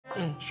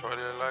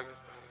Shorty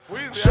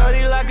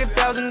like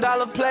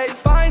 $1,000 plate,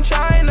 fine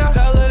china.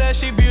 Tell her that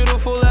she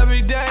beautiful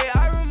every day.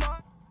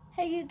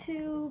 Hey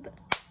YouTube.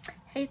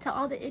 Hey to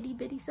all the itty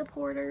bitty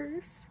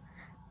supporters.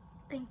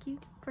 Thank you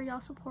for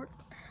y'all support.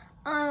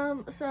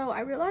 So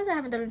I realized I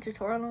haven't done a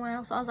tutorial in a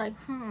while, so I was like,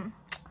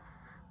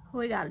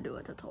 we gotta do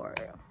a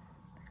tutorial.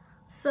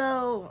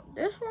 So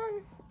this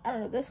one, I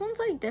don't know, this one's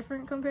like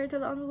different compared to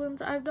the other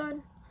ones I've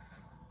done.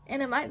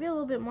 And it might be a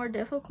little bit more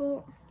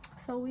difficult,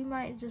 so we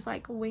might just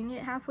like wing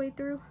it halfway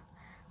through.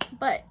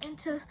 But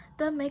into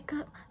the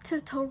makeup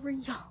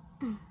tutorial.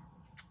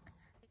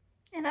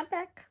 And I'm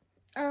back.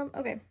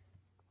 Okay.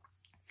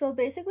 So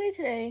basically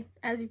today,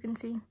 as you can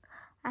see,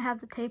 I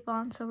have the tape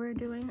on, so we're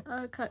doing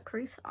a cut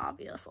crease,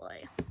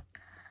 obviously.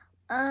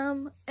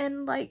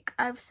 And like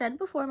I've said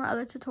before in my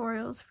other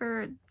tutorials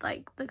for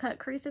like the cut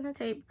crease and the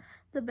tape,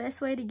 the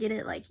best way to get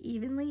it like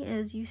evenly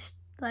is you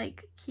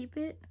like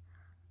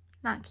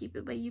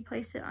but you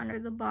place it under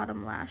the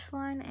bottom lash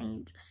line and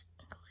you just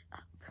angle it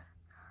up.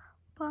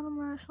 Bottom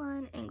lash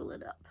line, angle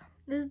it up.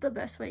 This is the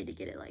best way to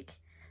get it like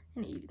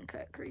an even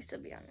cut crease, to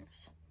be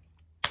honest.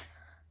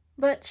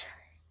 But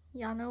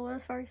y'all know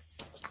what's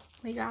first.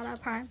 We gotta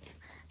prime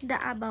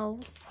the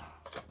eyeballs.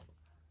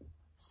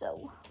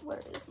 So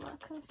where is my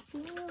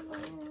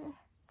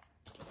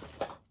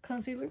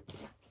concealer?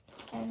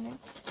 And then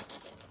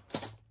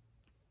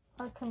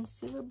our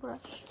concealer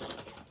brush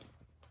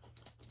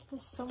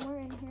is somewhere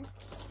in here.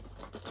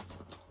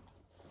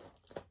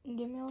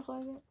 Give me a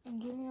second,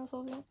 and give me a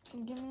second,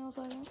 and give me a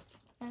second,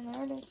 and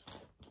there it is.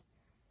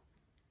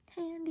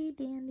 Handy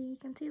dandy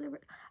concealer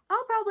brush.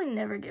 I'll probably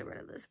never get rid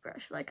of this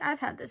brush. Like, I've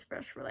had this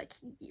brush for like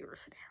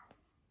years now,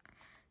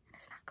 and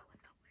it's not going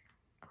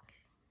nowhere.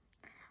 Okay,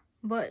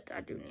 but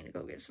I do need to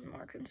go get some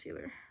more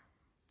concealer.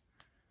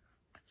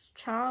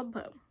 Child,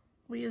 but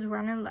we is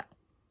running low.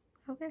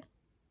 Okay.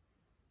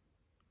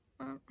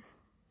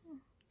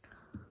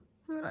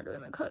 We're not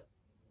doing the cut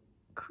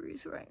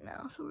crease right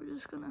now, so we're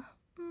just gonna.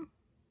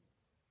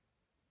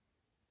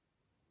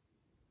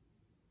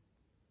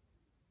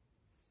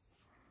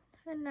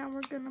 And now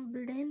we're gonna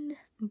blend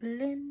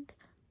it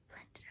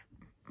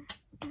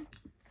up.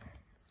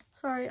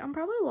 Sorry, I'm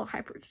probably a little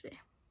hyper today.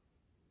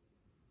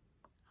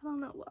 I don't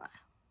know why.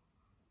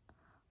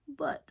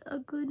 But a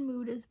good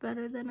mood is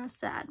better than a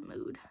sad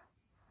mood.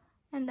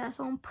 And that's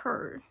on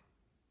purr.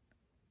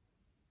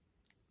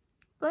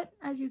 But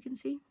as you can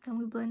see, then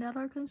we blend out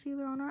our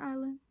concealer on our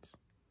eyelids.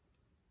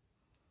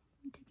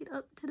 We take it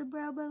up to the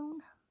brow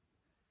bone.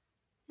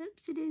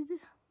 Oops, it is.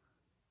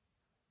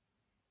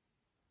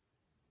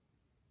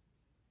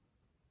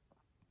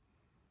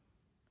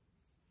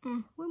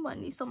 We might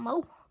need some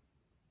more.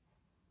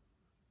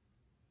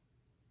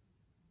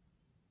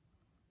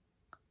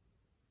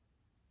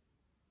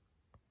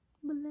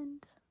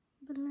 Blend,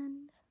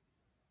 blend,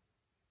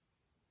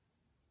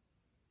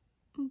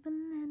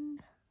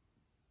 blend.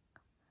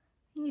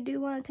 You do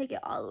want to take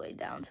it all the way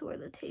down to where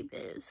the tape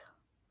is.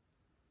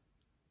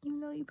 Even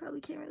though you probably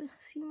can't really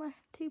see my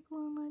tape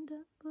line like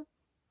that, but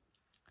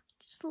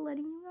just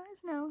letting you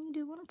guys know, you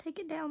do want to take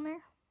it down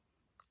there.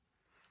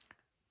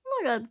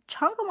 Like a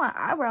chunk of my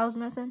eyebrows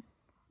missing.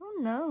 Oh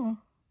no.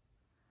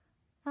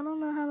 I don't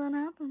know how that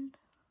happened.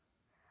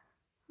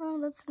 Oh,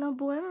 that's no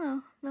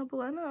bueno. No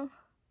bueno.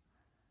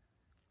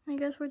 I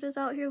guess we're just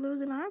out here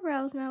losing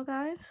eyebrows now,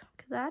 guys.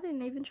 Because I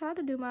didn't even try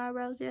to do my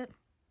eyebrows yet.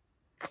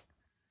 I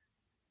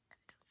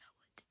don't know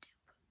what to do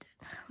about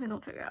that. We're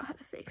going to figure out how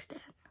to fix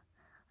that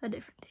a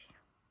different day.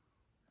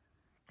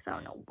 Because I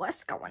don't know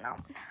what's going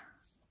on.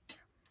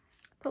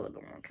 Put a little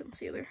bit more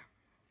concealer.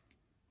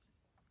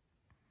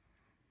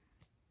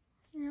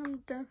 Yeah, I'm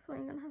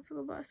definitely gonna have to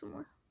go buy some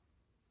more.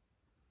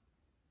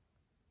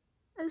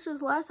 It's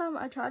just last time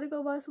I tried to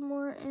go buy some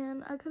more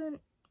and I couldn't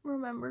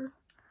remember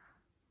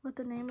what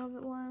the name of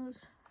it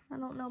was. I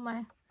don't know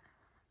my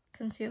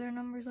concealer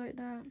numbers like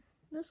that.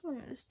 This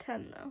one is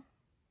 10 though.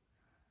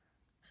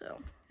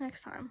 So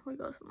next time we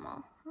go to the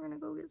mall, we're gonna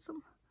go get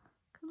some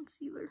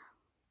concealer.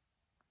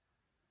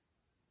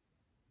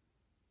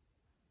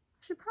 I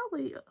should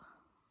probably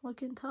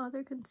look into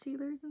other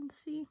concealers and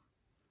see.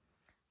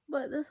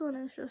 But this one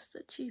is just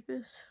the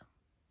cheapest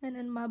and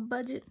in my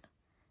budget.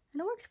 And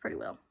it works pretty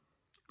well,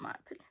 in my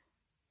opinion.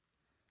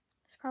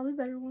 There's probably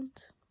better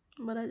ones,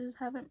 but I just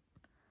haven't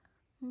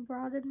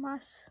broadened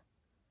my...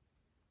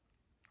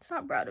 It's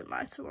not broadened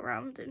my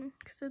surrounding,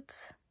 because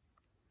it's...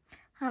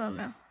 I don't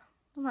know.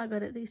 I'm not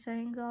good at these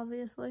things,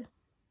 obviously.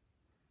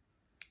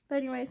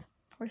 But anyways,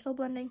 we're still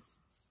blending.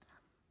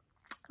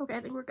 Okay, I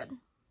think we're good.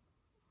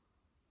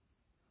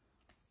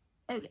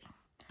 Okay.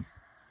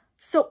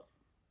 So,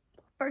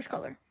 first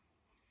color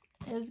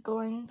is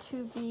going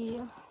to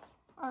be,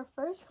 our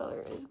first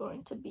color is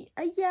going to be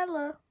a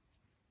yellow.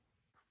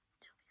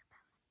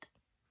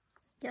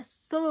 Yes,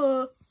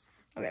 sir.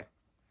 Okay.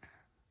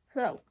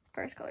 So,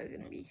 first color is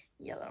going to be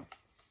yellow.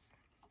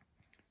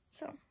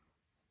 So,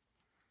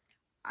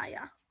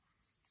 yeah.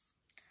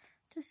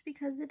 Just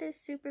because it is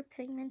super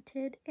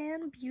pigmented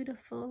and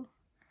beautiful.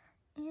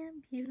 Okay,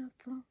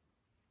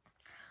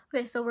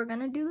 so we're going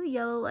to do the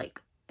yellow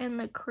like in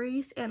the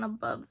crease and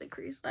above the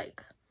crease,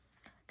 like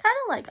kind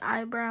of like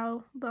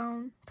eyebrow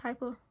bone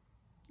type of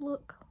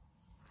look.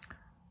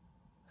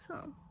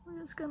 So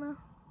we're just gonna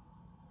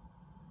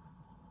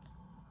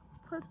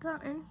put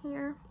that in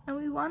here, and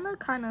we want to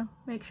kind of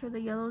make sure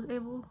the yellow is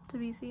able to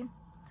be seen.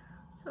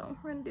 So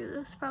we're gonna do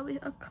this probably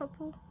a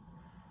couple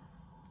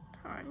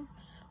times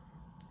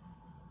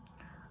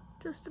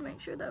just to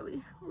make sure that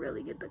we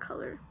really get the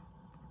color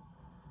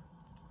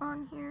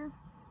on here.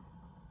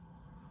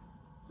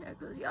 Yeah,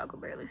 because y'all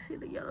can barely see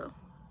the yellow.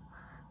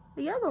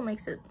 The yellow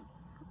makes like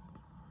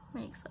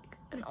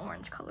an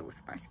orange color with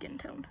my skin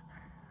tone.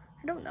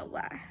 I don't know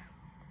why,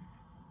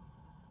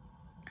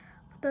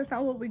 but that's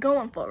not what we're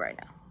going for right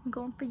now. I'm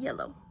going for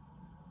yellow.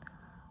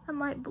 I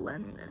might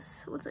blend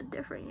this with a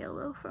different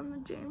yellow from the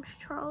James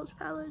Charles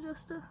palette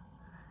just to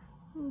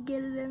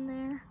get it in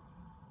there.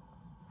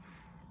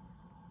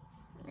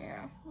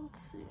 Yeah, let's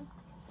see.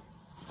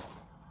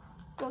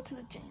 Go to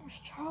the James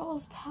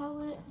Charles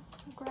palette,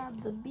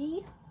 grab the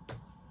B.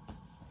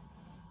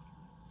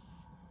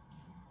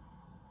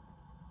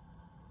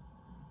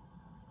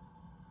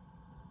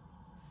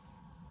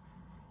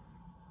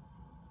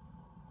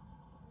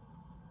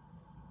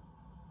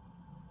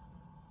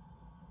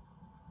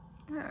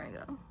 There we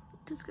go.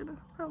 Just gonna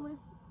probably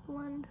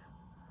blend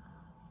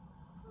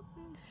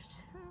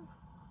these two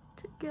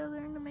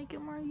together to make it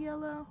more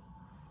yellow.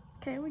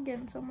 Okay, we're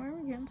getting somewhere.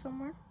 We're getting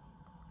somewhere.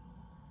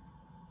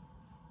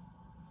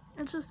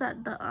 It's just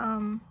that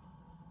the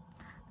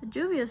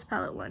Juvia's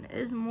palette one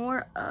is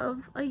more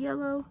of a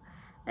yellow,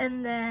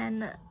 and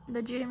then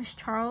the James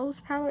Charles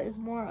palette is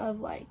more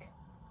of like,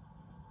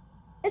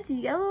 it's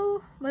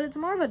yellow, but it's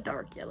more of a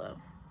dark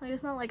yellow. Like,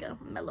 it's not like a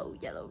mellow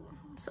yellow.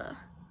 It's a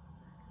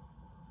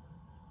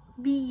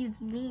bees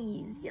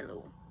knees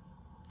yellow,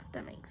 if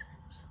that makes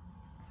sense.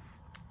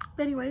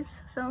 But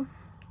anyways, so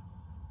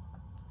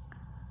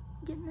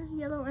getting this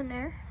yellow in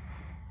there.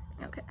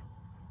 Okay,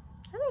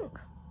 I think,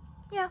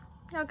 yeah,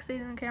 y'all can see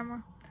it in the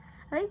camera.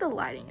 I think the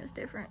lighting is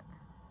different,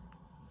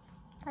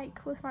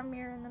 like with my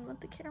mirror and then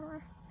with the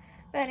camera.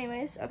 But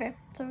anyways, okay,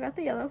 so we got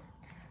the yellow,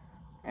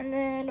 and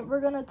then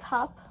we're gonna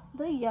top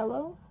the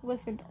yellow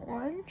with an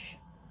orange,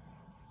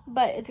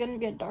 but it's gonna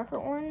be a darker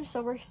orange.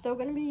 So we're still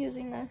gonna be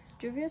using the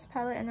Juvia's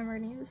palette, and then we're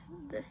gonna use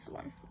this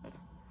one,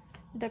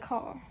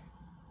 Dakar.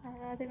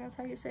 I think that's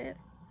how you say it.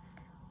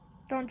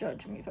 Don't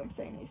judge me if I'm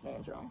saying these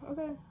names wrong,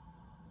 okay?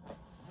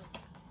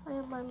 I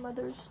am my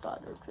mother's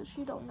daughter because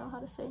she don't know how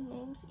to say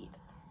names either.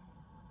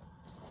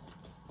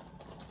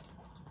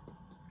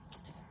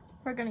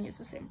 We're gonna use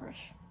the same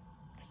brush.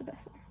 It's the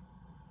best one.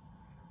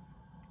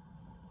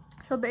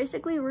 So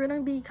basically, we're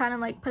gonna be kind of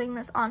like putting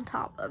this on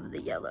top of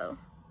the yellow.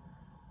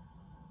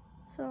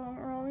 So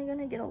we're only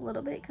gonna get a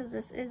little bit because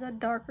this is a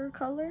darker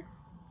color.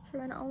 So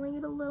we're gonna only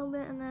get a little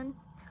bit and then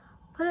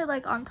put it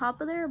like on top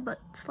of there, but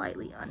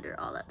slightly under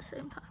all at the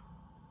same time.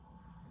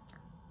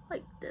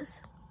 Like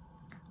this.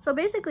 So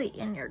basically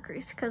in your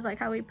crease, because like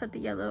how we put the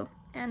yellow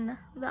in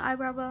the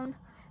eyebrow bone,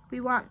 we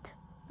want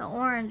the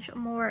orange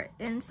more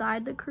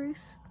inside the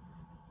crease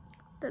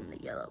than the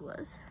yellow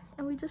was.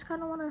 And we just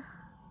kind of want to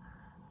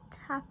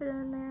tap it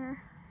in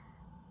there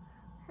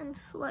and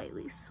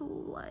slightly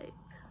swipe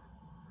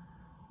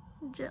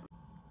gently.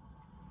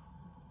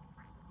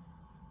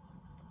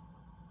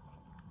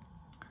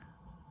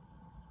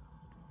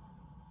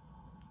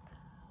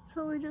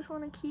 So we just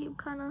want to keep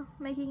kind of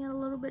making it a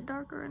little bit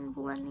darker and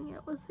blending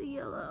it with the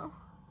yellow,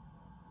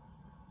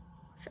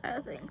 which I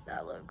think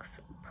that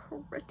looks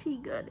pretty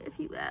good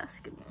if you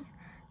ask me.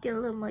 Get a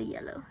little more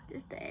yellow,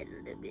 just to add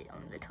a little bit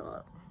on the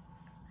top.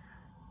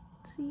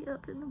 See,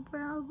 up in the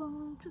brow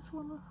bone, just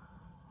want to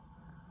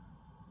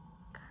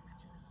kind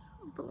of just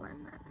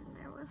blend that in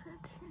there with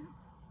it too.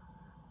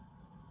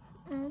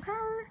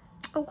 Okay.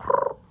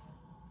 Oh,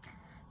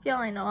 if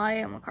y'all ain't know, I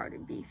am a Cardi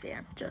B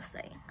fan, just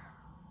saying.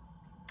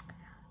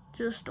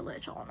 Just to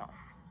let y'all know.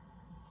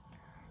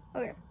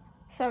 Okay,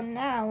 so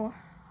now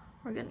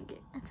we're gonna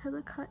get into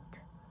the cut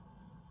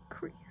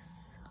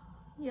crease.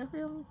 You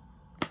feel me?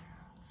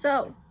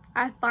 So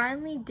I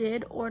finally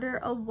did order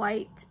a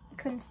white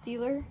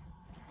concealer.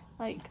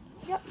 Like,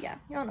 yep, yeah,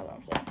 y'all know what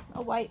I'm saying.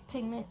 A white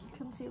pigment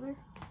concealer.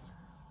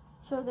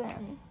 So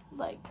then,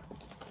 like,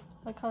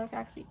 the color can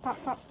actually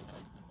pop.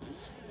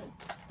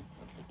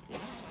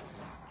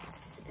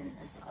 It's in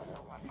this other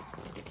one.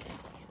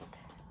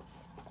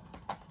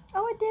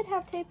 Oh, I did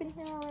have tape in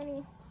here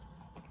already.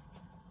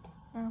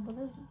 Oh, but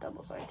this is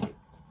double-sided tape.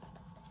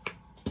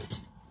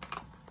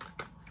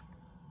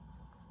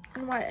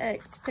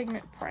 NYX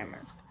pigment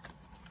primer.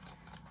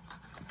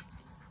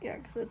 Yeah,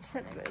 because it's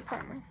technically a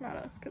primer, not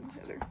a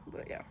concealer,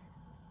 but yeah.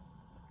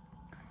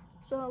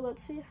 So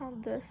let's see how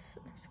this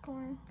is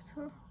going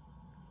to,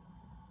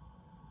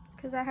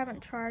 because I haven't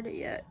tried it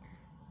yet.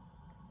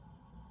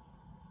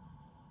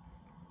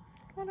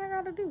 What I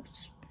gotta do?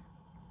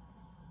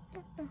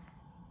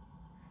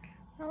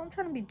 I'm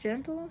trying to be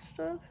gentle and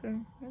stuff,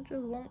 and it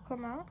just won't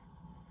come out.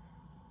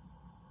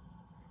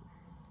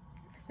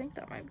 I think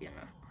that might be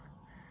enough.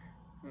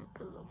 I'm gonna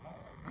put them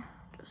on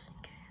just in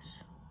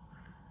case.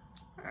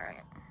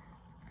 Alright.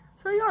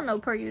 So y'all know,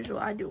 per usual,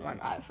 I do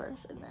one eye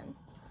first and then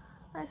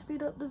I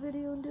speed up the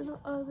video and do the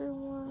other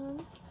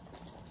one.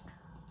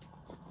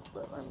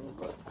 But let me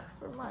look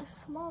for my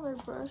smaller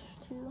brush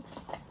to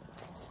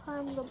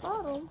prime the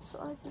bottom so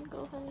I can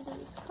go ahead and do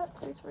this cut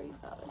crease for you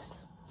guys.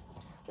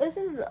 This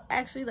is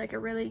actually like a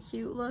really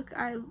cute look.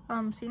 I've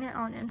seen it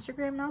on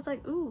Instagram and I was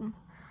like, ooh,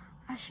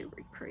 I should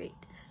recreate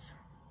this.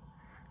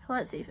 So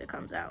let's see if it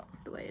comes out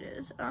the way it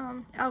is.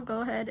 I'll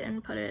go ahead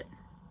and put it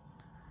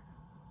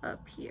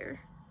up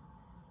here.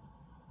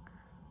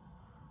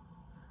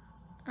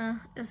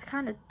 It's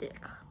kind of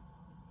thick.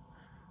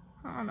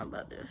 I don't know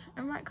about this.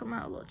 It might come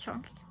out a little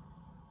chunky.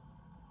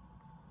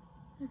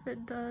 If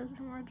it does,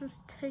 then we'll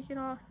just take it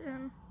off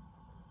and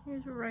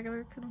use a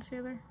regular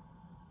concealer.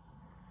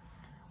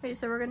 Wait,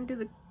 so we're gonna do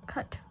the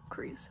cut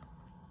crease.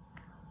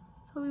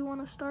 So we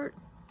want to start,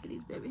 get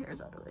these baby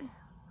hairs out of the way.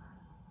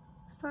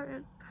 Start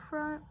at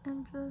front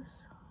and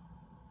just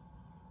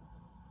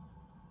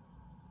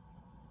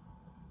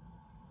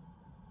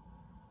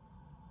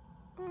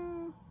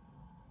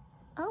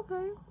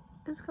okay,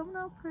 it's coming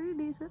out pretty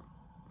decent,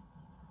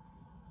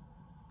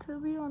 to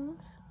be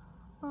honest.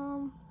 I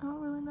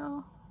don't really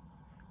know.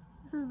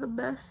 This is the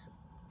best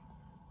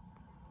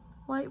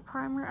white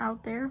primer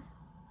out there.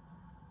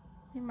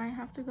 You might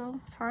have to go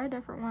try a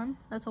different one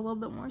that's a little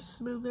bit more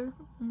smoother,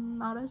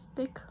 not as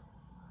thick,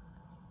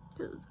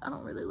 because I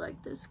don't really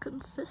like this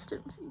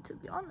consistency, to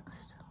be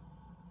honest.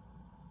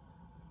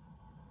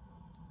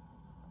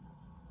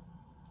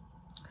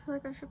 I feel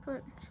like I should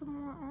put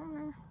some more on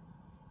there.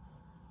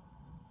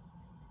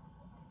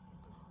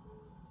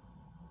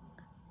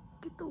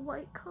 Get the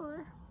white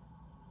color.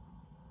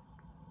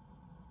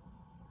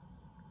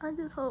 I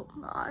just hope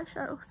the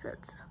eyeshadow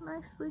sets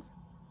nicely,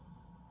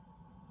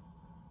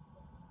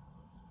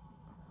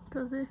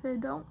 because if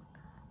it don't,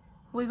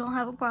 we're gonna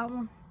have a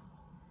problem.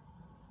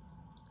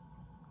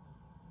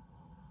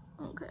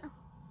 Okay.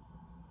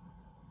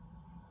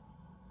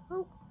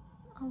 Oh,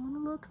 I went a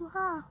little too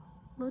high,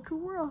 a little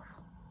too rough.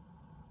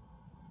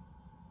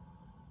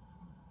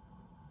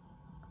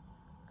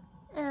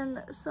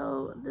 And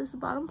so this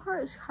bottom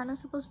part is kind of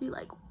supposed to be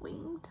like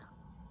winged.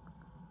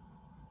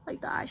 Like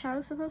the eyeshadow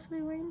is supposed to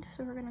be winged.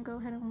 So we're gonna go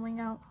ahead and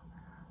wing out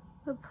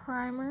the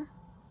primer.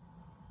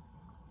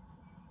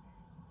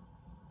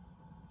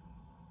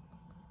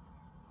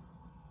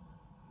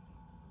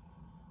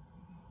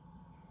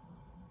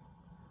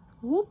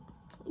 Whoop,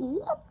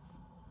 whoop.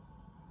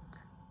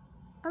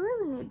 I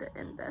really need to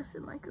invest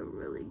in like a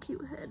really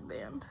cute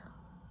headband.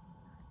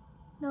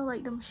 You know,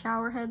 like them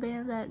shower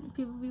headbands that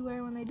people be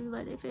wearing when they do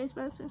like their face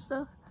masks and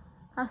stuff.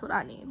 That's what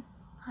I need.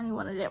 I need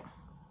one of them.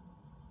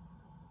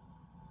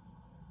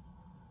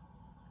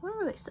 Where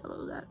do they sell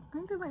those at? I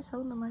think they might sell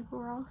them in like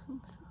Ross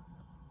and stuff.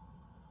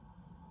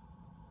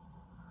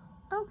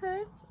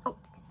 Okay. Oh.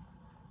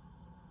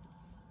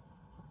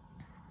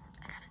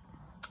 I got it.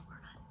 We're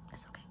good.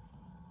 It's okay.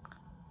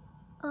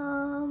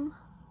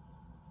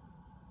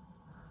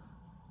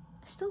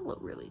 It still look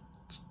really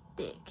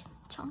thick and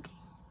chunky.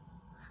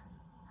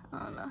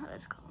 I don't know how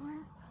that's gonna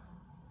work.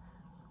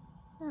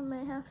 I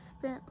may have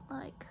spent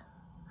like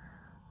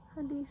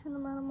a decent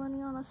amount of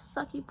money on a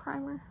sucky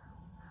primer.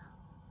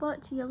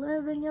 But you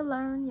live and you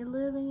learn, you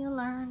live and you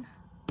learn.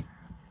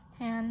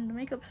 And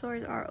makeup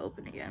stores are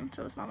open again,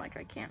 so it's not like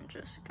I can't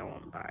just go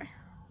and buy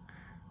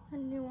a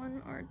new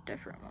one or a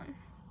different one.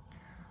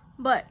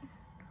 But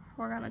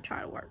we're gonna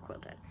try to work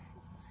with it.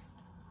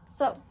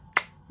 So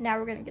now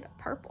we're gonna get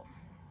a purple.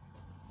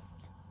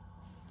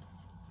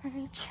 Let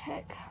me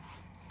check.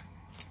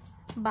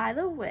 By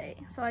the way,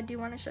 so I do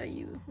want to show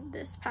you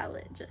this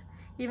palette,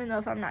 even though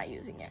if I'm not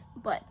using it.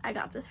 But I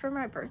got this for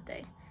my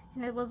birthday,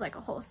 and it was like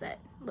a whole set.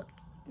 Look,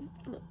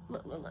 look,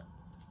 look, look, look.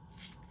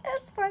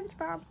 It's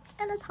SpongeBob,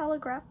 and it's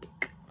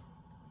holographic.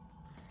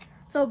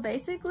 So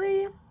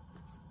basically,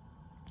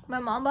 my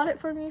mom bought it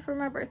for me for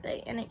my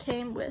birthday, and it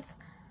came with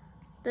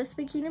this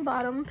Bikini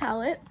Bottom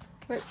palette,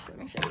 which, let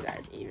me show you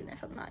guys, even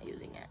if I'm not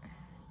using it.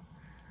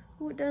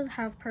 Ooh, it does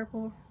have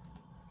purple.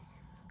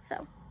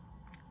 So,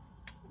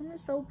 isn't it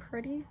so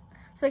pretty?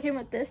 So it came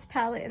with this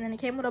palette, and then it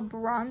came with a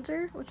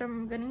bronzer, which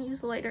I'm gonna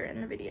use later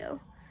in the video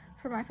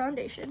for my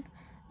foundation.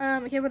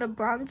 It came with a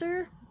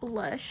bronzer,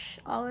 blush,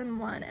 all in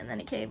one, and then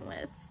it came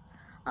with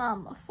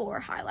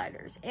 4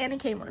 highlighters, and it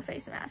came with a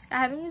face mask. I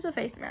haven't used a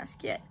face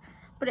mask yet,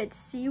 but it's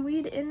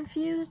seaweed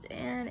infused,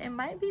 and it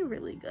might be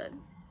really good.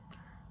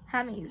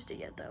 Haven't used it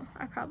yet though.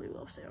 I probably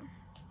will soon.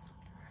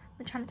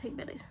 I'm trying to take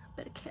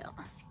better care of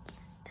my skin.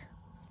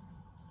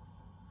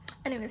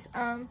 Anyways,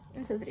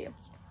 into the video.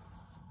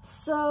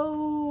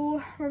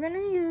 So we're gonna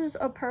use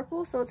a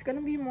purple, so it's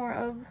gonna be more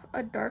of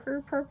a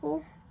darker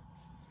purple.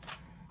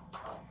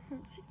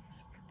 Let's see,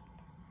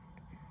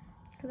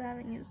 because I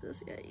haven't used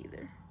this yet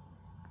either.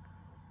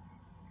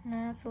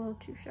 Nah, it's a little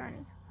too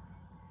shiny.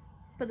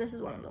 But this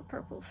is one of the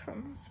purples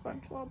from the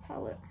SpongeBob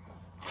palette.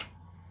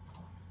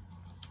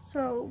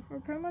 So we're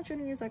pretty much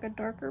gonna use like a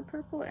darker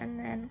purple and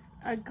then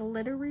a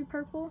glittery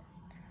purple.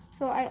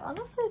 So I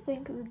honestly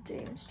think the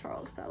James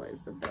Charles palette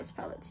is the best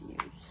palette to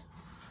use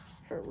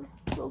for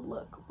the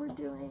look we're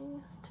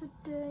doing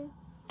today.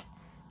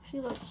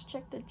 Actually, let's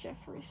check the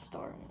Jeffree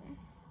Star.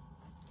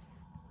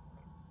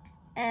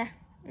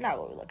 Not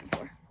what we're looking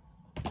for.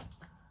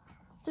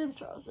 James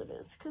Charles it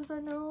is, because I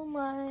know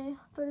my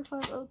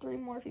 3503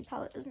 Morphe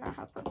palette does not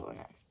have purple in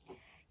it.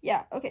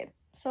 Yeah, okay.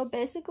 So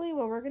basically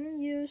what we're going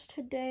to use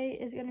today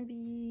is going to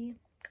be,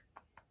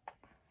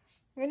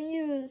 we're going to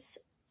use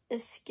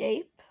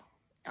Escape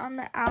on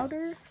the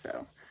outer.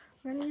 So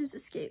we're going to use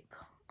Escape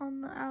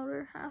on the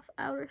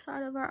outer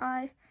side of our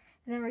eye.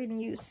 And then we're going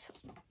to use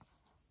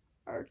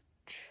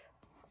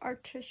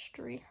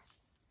Artistry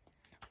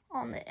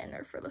on the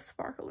inner for the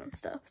sparkle and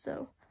stuff.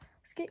 So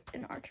Escape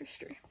and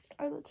Artistry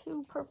are the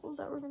two purples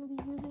that we're going to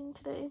be using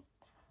today.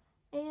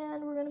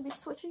 And we're going to be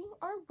switching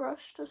our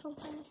brush to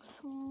something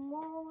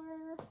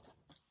smaller.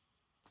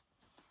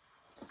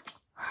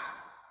 I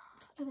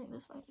think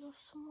this might be the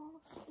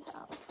smallest we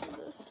have for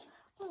this.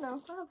 Oh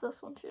no, I have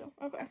this one too.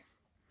 Okay. And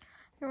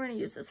we're going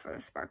to use this for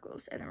the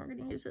sparkles, and then we're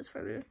going to use this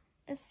for the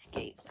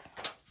Escape.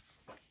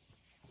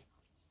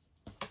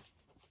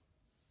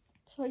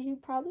 So you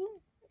probably,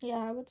 yeah,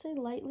 I would say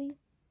lightly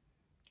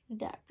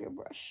dab your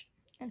brush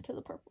into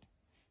the purple.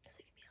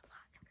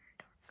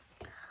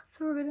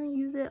 So we're going to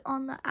use it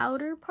on the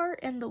outer part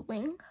and the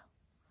wing.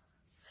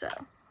 So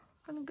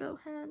I'm going to go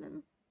ahead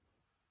and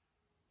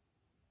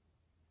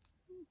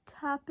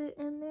tap it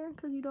in there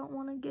because you don't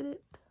want to get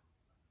it.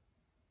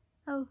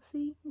 Oh,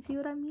 see? You see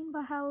what I mean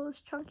by how it was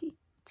chunky?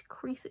 It's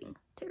creasing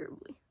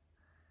terribly.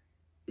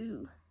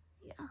 Ooh,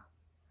 yeah.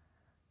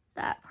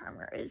 That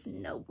primer is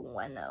no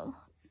bueno.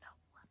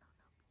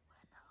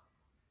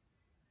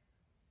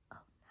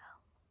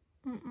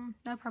 Oh no.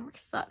 That primer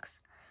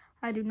sucks.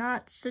 I do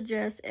not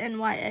suggest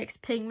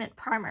NYX Pigment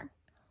Primer.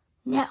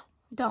 No,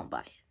 don't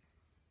buy it.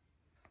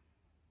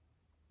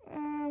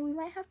 We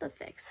might have to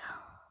fix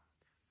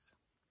this.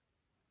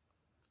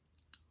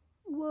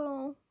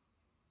 Well,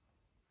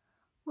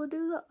 we'll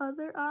do the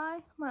other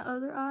eye, my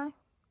other eye,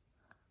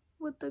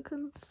 with the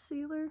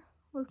concealer,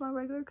 with my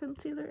regular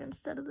concealer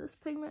instead of this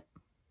pigment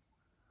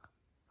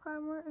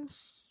primer,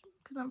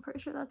 because I'm pretty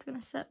sure that's going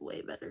to set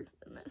way better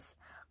than this.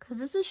 Because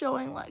this is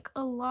showing like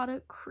a lot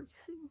of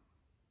creasing.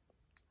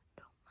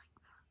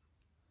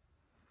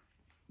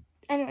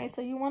 Anyway,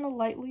 so you want to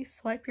lightly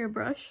swipe your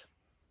brush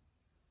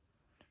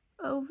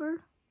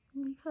over,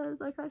 because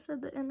like I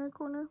said, the inner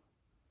corner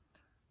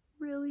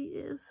really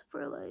is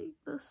for like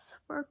the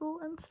sparkle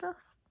and stuff.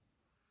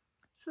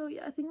 So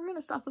yeah, I think we're going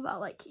to stop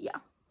about like, yeah,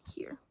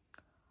 here.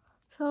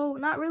 So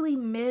not really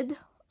mid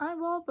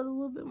eyeball, but a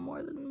little bit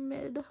more than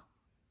mid.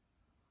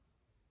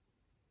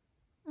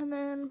 And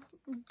then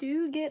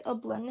do get a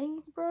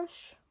blending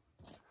brush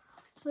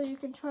so you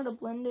can try to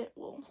blend it.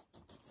 Well,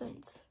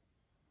 since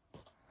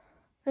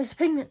this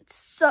pigment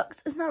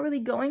sucks, it's not really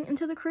going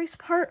into the crease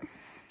part.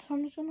 So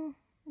I'm just gonna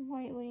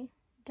lightly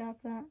dab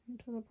that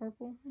into the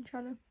purple and try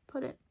to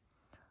put it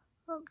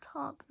up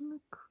top in the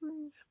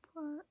crease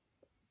part.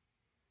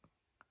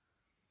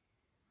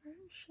 It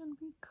should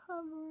be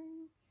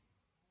covering.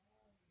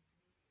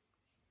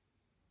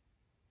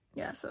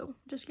 Yeah, so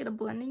just get a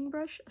blending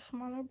brush, a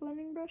smaller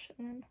blending brush,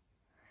 and then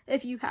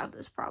if you have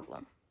this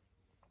problem.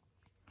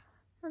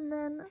 And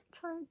then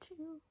try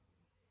to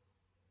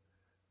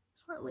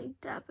slightly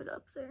dab it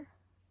up there.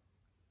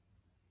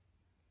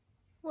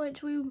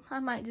 Which I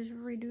might just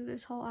redo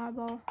this whole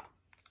eyeball.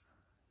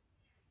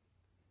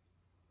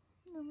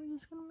 And then we're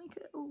just gonna make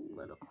it a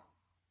little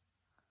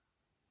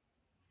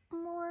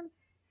more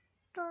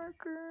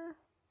darker.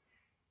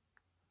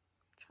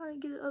 Try to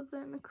get it up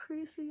there in the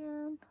crease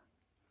again.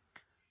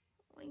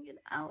 Wing it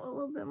out a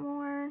little bit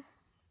more.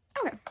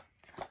 Okay.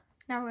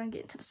 Now we're gonna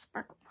get into the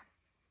sparkle one.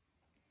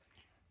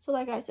 So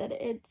like I said,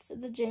 it's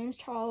the James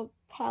Charles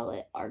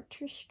palette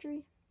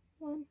Artistry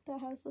one that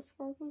has the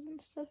sparkles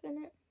and stuff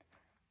in it.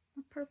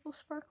 The purple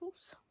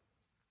sparkles.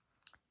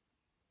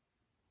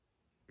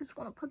 Just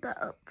want to put that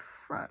up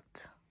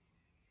front.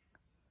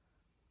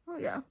 Oh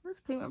yeah, this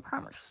pigment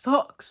primer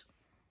sucks.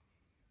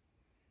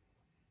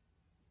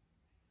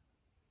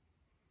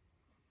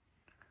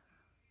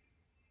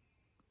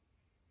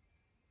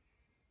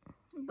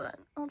 But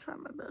I'll try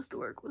my best to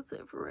work with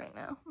it for right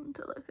now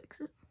until I fix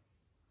it.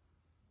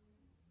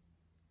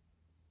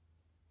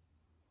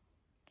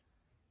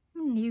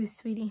 You,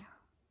 sweetie.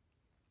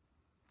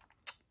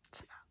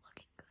 It's not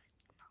looking good.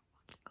 Not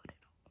looking good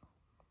at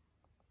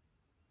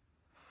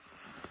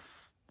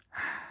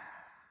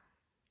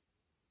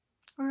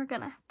all. We're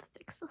gonna have to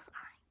fix this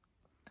eye.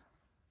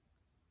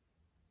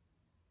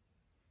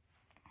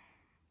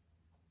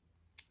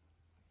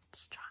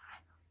 Let's try.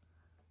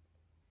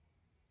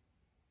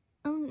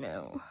 Oh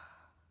no.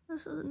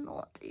 This is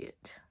not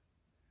it.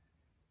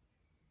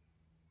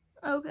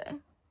 Okay.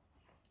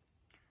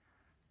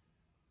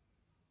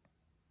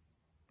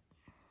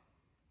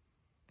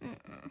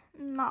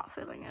 Not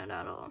feeling it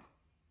at all.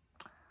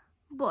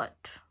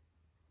 But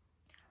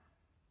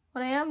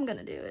what I am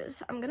gonna do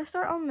is I'm gonna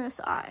start on this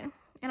eye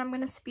and I'm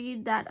gonna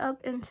speed that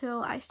up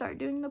until I start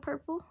doing the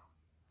purple,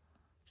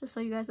 just so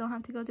you guys don't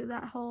have to go through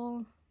that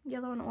whole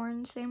yellow and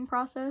orange same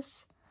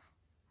process.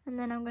 And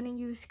then I'm going to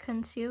use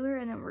concealer,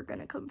 and then we're going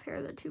to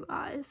compare the two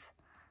eyes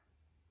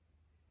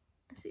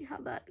and see how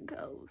that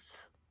goes.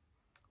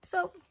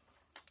 So,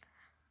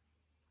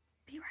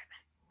 be right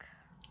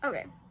back.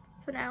 Okay,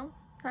 so now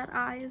that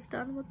eye is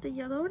done with the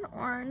yellow and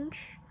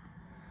orange,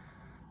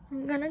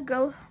 I'm going to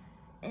go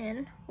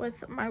in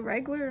with my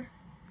regular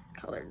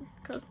colored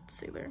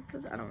concealer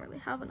because I don't really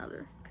have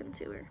another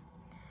concealer.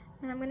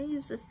 And I'm going to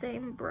use the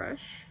same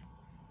brush,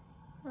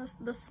 that's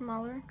the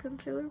smaller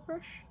concealer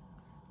brush,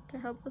 to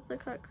help with the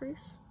cut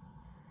crease.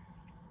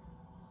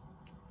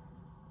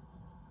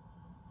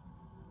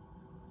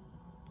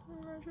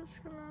 And we're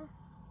just gonna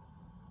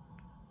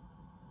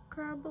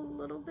grab a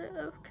little bit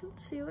of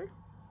concealer.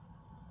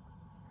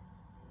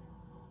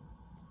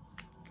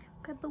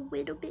 Grab a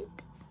little bit.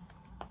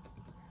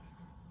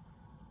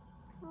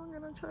 We're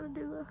gonna try to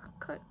do the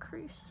cut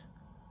crease.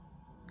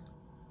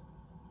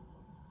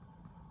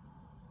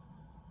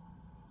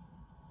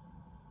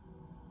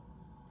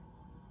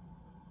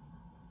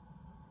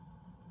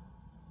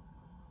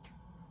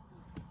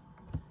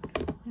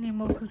 Need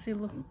more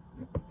concealer.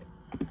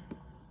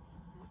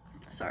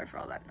 Sorry for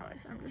all that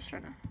noise. I'm just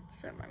trying to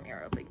set my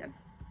mirror up again,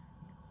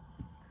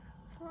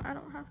 so I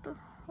don't have to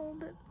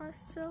hold it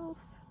myself.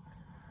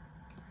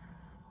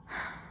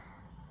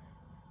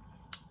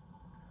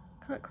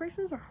 Cut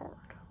creases are hard.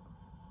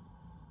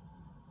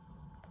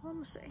 What I'm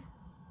gonna say.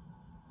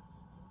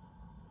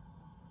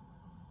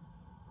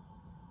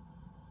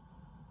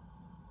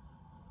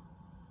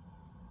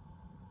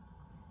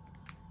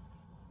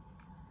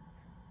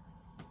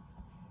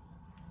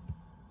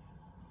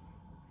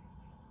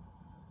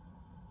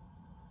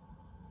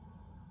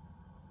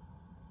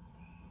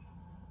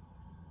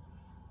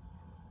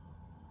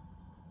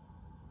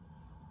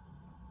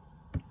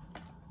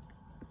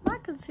 My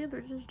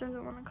concealer just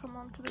doesn't want to come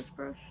onto this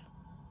brush.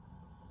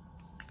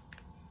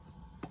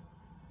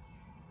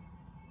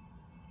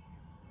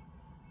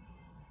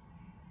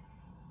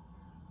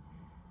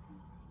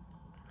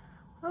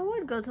 I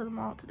would go to the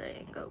mall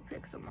today and go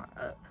pick someone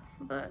up,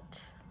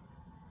 but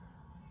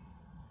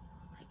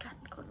I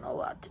can't go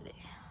nowhere today.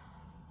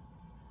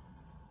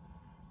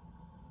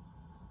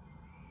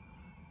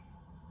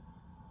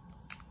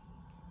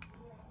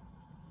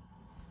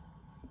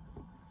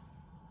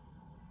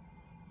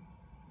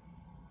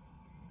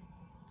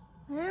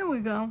 There we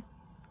go.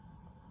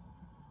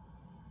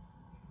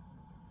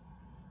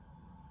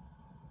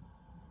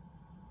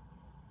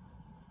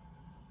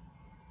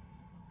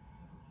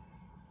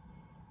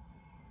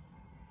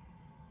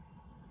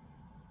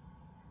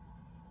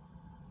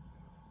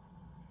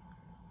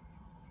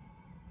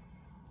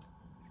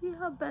 See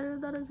how better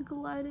that is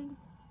gliding?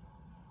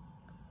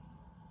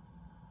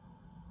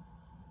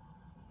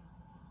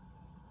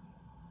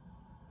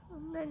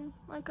 And then,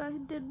 like I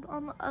did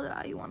on the other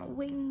eye, you want to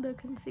wing the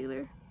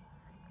concealer.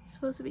 It's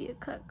supposed to be a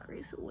cut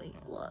crease wing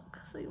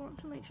look, so you want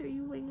to make sure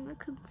you wing the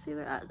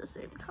concealer at the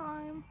same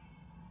time.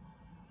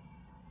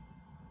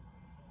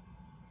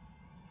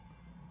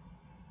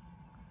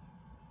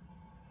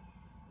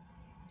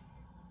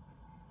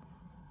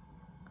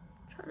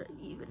 Try to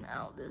even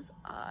out this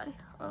eye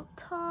up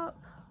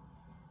top.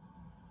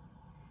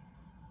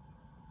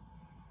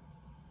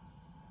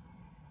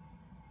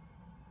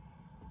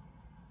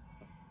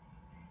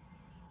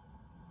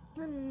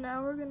 And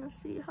now we're gonna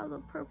see how the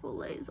purple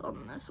lays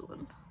on this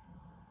one.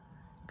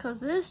 Cause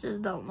this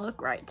just don't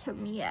look right to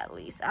me, at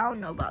least. I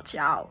don't know about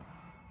y'all,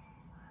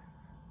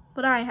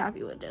 but I ain't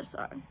happy with this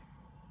side.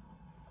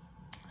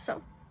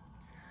 So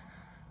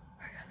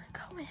we're gonna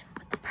go in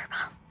with the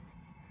purple.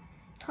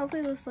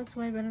 Hopefully this looks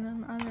way better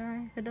than the other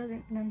eye. If it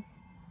doesn't, then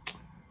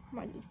I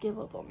might just give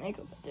up on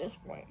makeup at this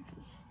point,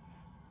 because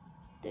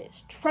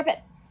this tripping.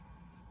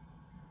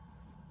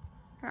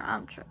 Or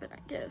I'm tripping, I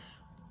guess.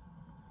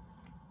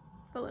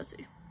 But let's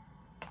see.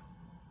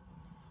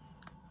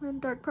 And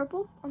dark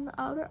purple on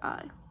the outer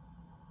eye.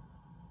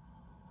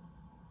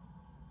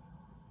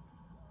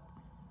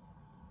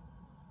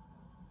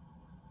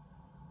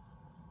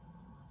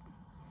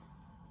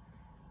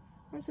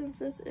 And since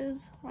this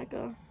is like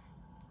a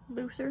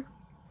looser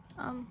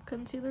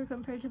concealer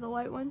compared to the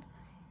white one,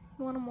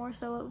 you want to more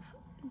so of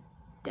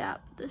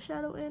dab the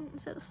shadow in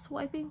instead of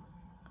swiping,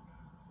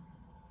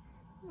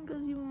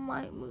 because you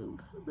might move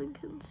the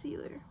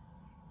concealer.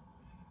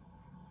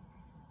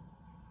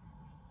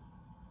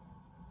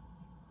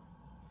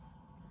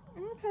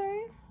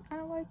 Okay,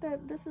 I like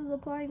that this is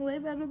applying way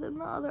better than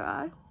the other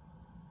eye.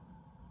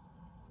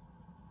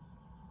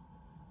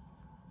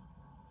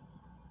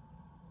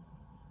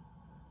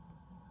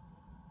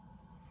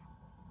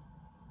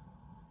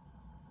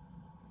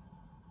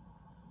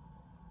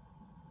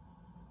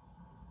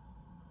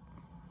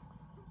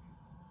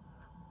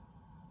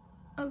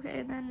 Okay,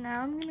 and then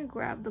now I'm gonna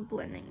grab the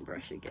blending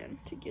brush again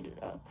to get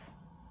it up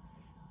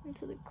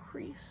into the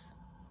crease.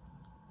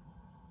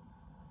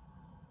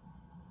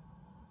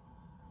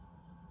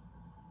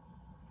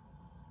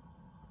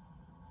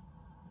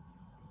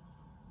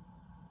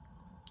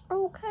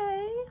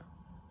 Okay,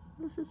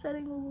 this is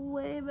setting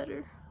way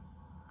better.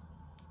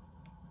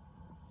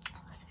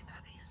 Let's see if I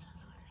can use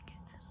this one to get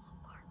this little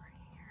part right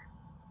here.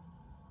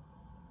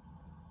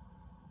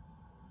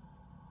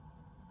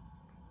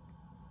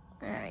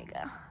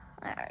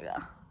 There we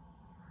go.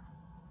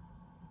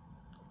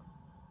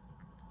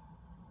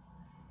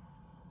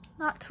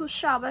 Not too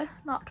shabby.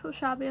 Not too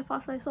shabby if I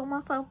say so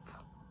myself.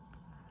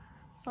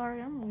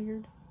 Sorry, I'm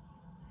weird.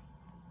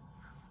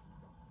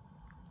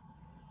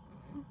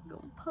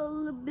 Gonna put a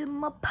little bit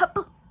more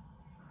purple.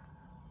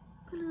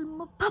 Put a little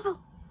more purple.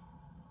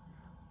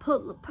 Put a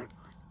little purple.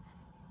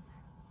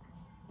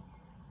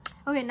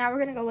 Okay, now we're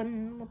gonna go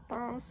in with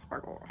the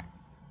sparkle.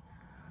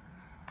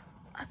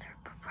 Other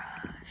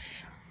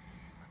brush.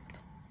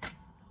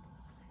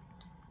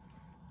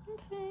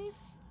 Okay.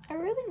 I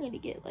really need to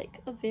get like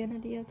a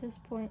vanity at this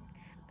point.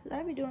 Because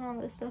I be doing all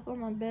this stuff on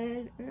my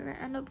bed. And then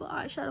I end up with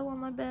eyeshadow on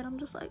my bed. I'm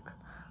just like,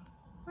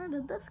 where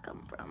did this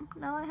come from?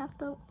 Now I have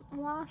to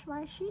wash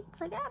my sheets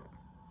again.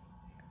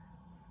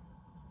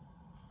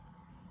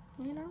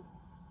 You know?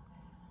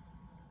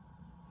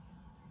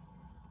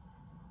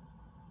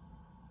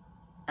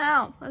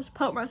 Ow, I just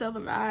poked myself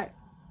in the eye.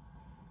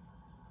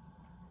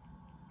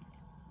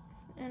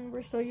 And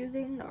we're still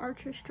using the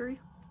Artistry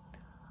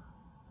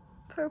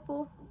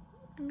purple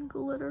and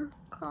glitter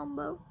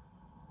combo.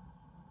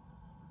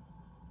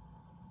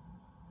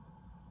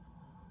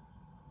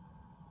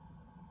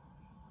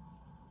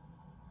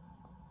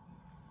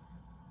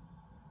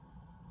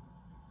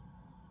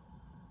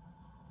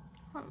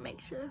 I want to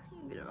make sure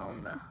you get it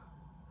on the,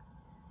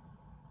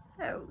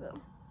 there we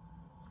go.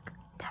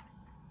 Tap,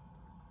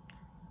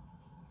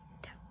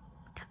 tap,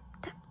 tap,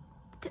 tap,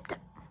 tap, tap.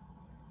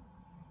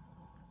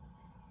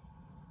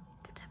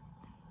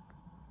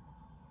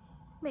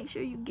 Make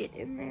sure you get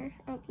in there,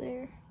 up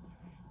there,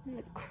 in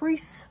the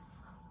crease.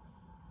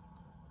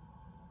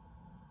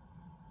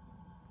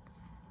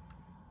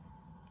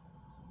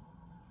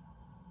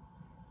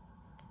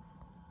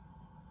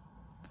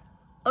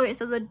 Okay,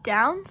 so the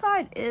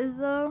downside is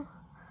though,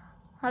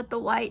 that the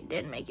white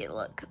did make it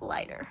look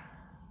lighter.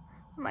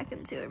 My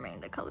concealer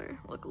made the color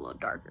look a little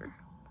darker.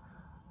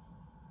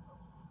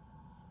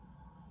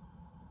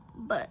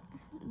 But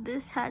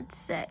this had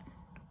set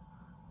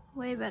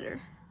way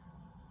better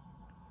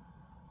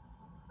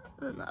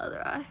than the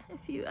other eye,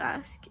 if you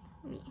ask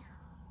me.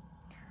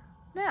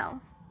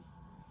 Now,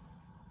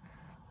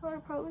 I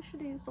probably should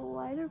have used a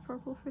lighter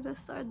purple for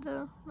this side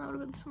though. That would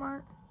have been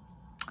smart.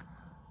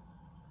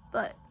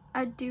 But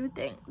I do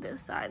think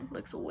this side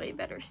looks way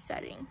better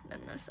setting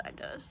than this side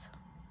does.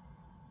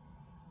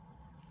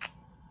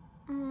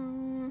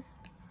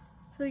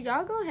 So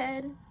y'all go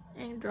ahead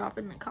and drop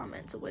in the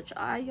comments which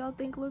eye y'all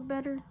think look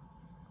better.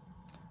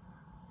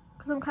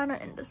 Because I'm kind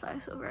of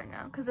indecisive right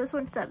now. Because this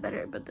one set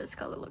better, but this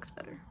color looks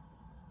better.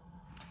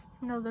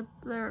 No,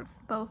 they're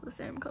both the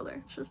same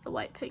color. It's just the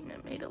white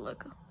pigment made it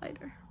look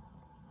lighter.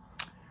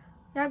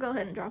 Y'all go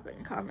ahead and drop it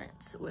in the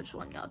comments which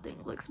one y'all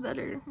think looks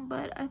better.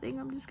 But I think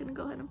I'm just going to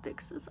go ahead and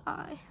fix this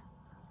eye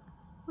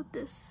with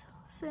this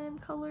same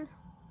color.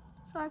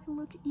 So I can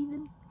look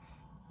even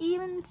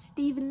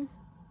Steven.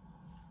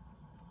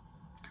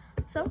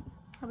 So,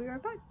 I'll be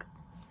right back.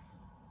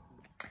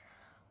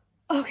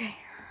 Okay,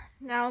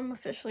 now I'm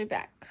officially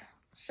back.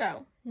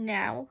 So,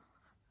 now,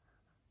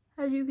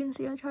 as you can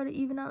see, I try to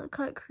even out the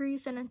cut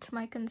crease and into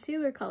my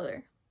concealer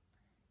color.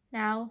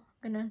 Now,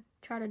 I'm gonna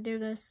try to do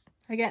this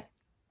again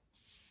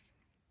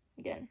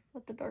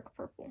with the dark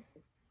purple.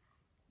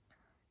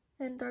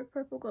 And dark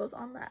purple goes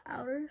on the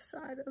outer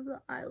side of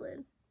the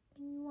eyelid.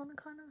 And you want to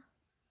kind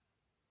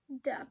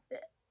of dap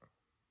it.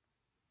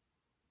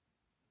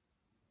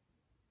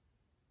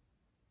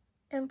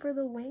 And for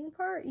the wing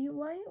part, you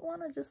might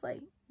want to just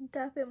like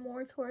dap it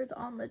more towards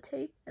on the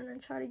tape and then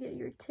try to get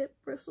your tip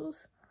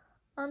bristles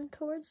on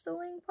towards the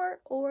wing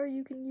part. Or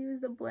you can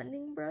use the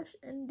blending brush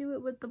and do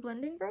it with the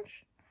blending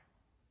brush.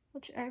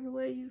 Whichever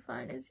way you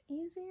find is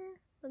easier,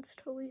 that's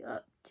totally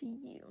up to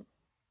you.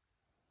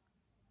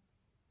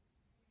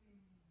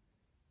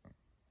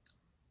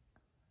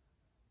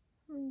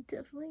 I'm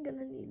definitely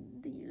gonna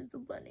need to use the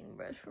blending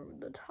brush from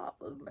the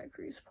top of my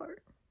crease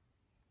part.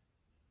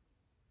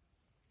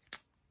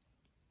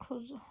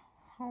 Cause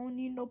I don't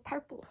need no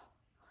purple.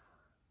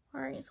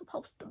 I ain't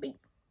supposed to be.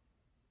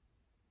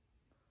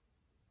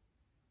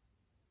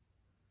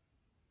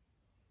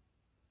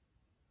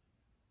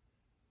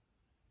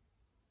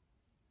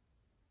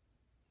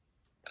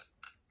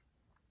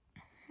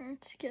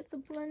 Let's get the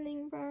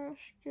blending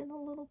brush, get a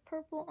little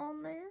purple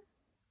on there.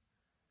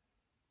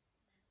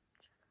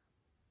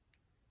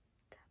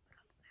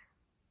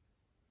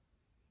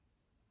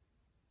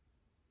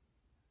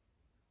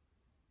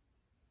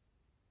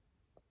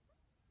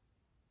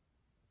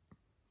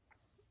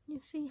 You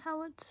see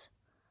how it's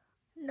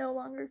no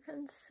longer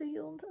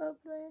concealed up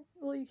there?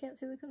 Well, you can't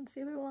see the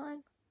concealer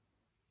line.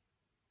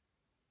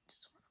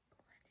 Just want to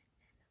blend it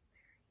in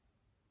very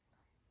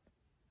nice.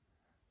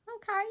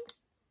 Okay.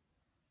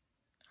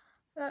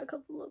 Got a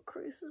couple little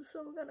creases,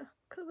 so I'm gonna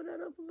cover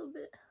that up a little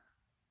bit.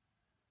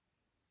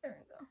 There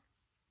we go.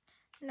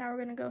 Now we're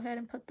gonna go ahead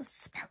and put the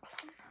sparkle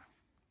on.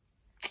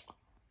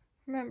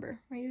 Remember,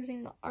 we're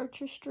using the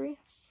Artistry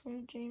from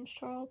the James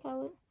Charles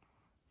palette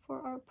for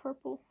our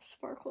purple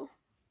sparkle.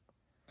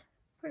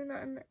 Putting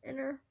that in the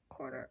inner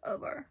corner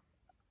of our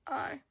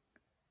eye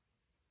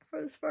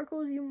For the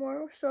sparkles, you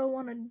more so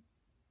want to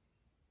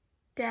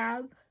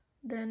dab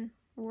than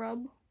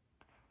rub,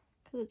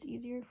 because it's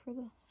easier for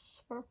the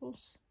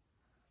sparkles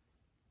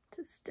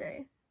to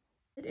stay.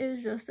 It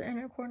is just the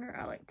inner corner.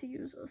 I like to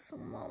use a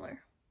smaller,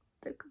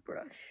 thick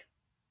brush.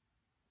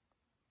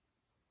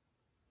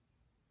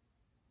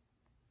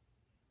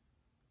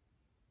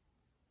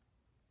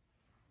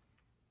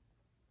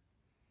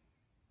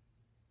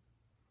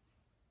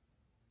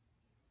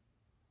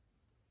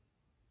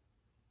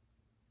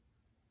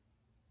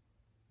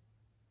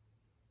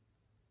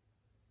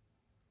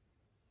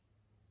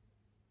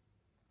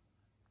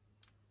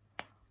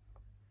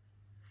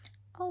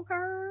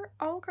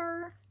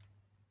 Okay.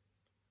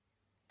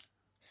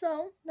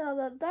 So now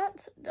that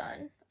that's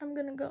done, I'm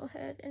gonna go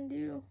ahead and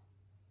do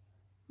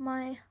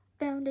my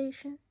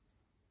foundation.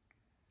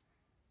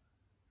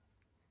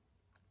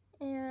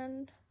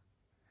 And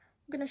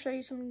I'm gonna show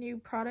you some new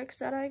products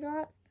that I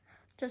got,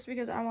 just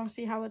because I want to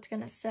see how it's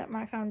gonna set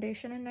my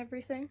foundation and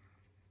everything.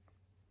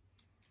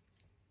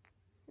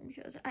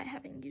 Because I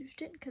haven't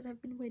used it, because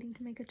I've been waiting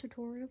to make a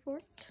tutorial for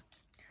it.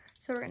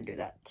 So we're gonna do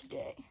that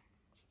today.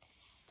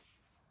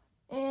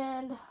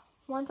 And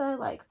once I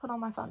like put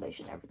on my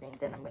foundation and everything,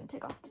 then I'm gonna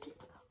take off the tube.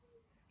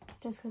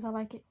 Just because I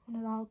like it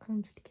when it all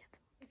comes together.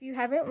 If you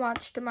haven't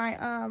watched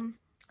my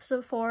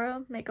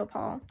Sephora makeup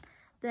haul,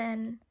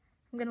 then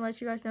I'm gonna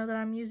let you guys know that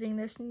I'm using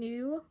this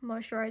new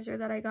moisturizer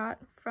that I got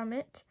from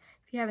it.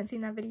 If you haven't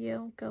seen that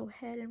video, go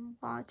ahead and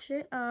watch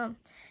it.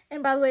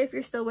 And by the way, if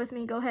you're still with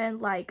me, go ahead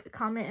and like,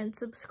 comment, and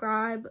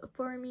subscribe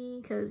for me,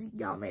 because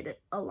y'all made it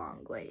a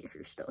long way if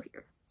you're still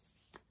here.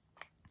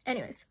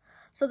 Anyways,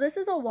 so this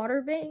is a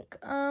water bank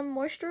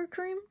moisture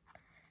cream,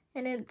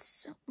 and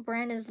its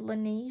brand is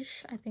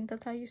Laneige. I think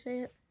that's how you say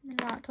it. I'm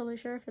not totally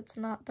sure. If it's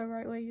not the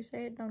right way you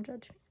say it, don't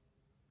judge me.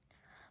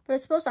 But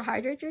it's supposed to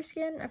hydrate your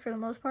skin, and for the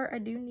most part, I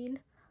do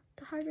need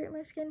to hydrate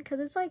my skin, because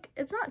it's like,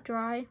 it's not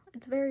dry,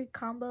 it's very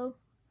combo,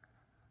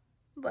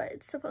 but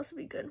it's supposed to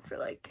be good for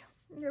like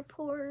your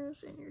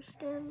pores and your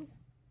skin.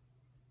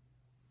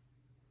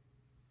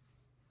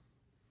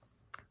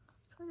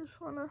 So I just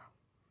want to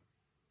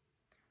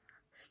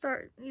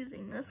start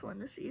using this one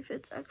to see if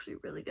it's actually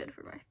really good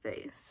for my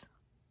face.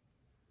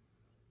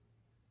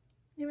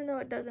 Even though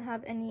it doesn't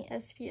have any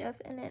SPF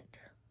in it,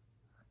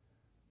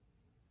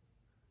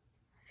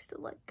 I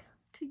still like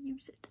to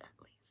use it at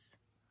least.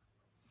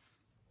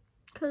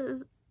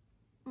 Because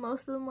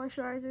most of the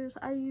moisturizers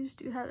I use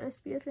do have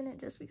SPF in it,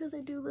 just because I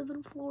do live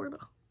in Florida.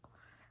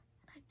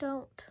 I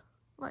don't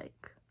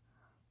like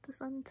the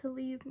sun to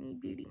leave me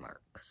beauty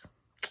marks.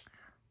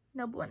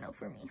 No bueno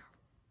for me.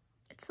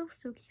 It's so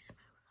silky smooth.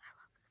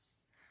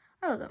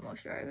 I love that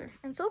moisturizer.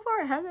 And so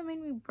far, it hasn't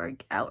made me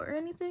break out or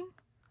anything.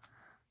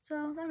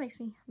 So that makes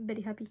me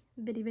bitty happy.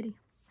 Bitty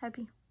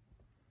happy.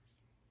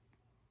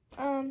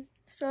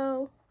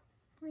 So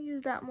we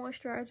use that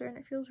moisturizer, and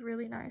it feels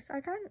really nice. I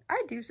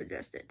do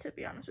suggest it, to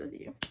be honest with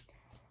you.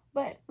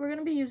 But we're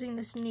gonna be using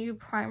this new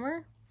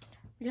primer,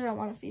 because I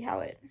want to see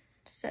how it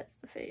sets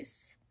the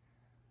face.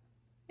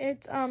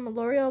 It's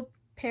L'Oreal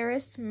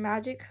Paris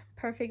Magic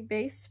Perfect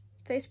Base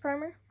Face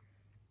Primer.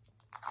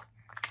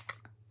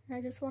 And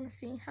I just want to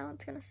see how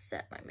it's gonna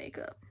set my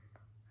makeup.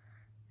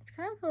 It's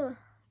kind of a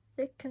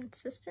thick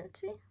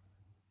consistency,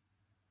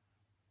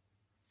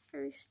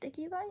 very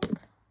sticky like,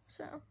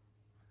 so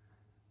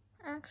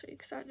I'm actually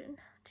excited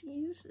to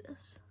use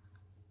this.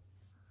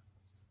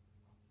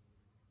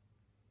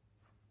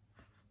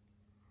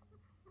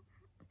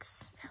 It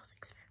smells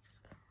expensive.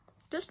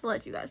 Just to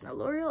let you guys know,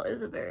 L'Oreal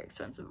is a very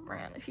expensive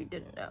brand if you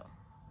didn't know.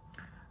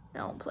 They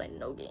don't play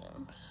no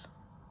games.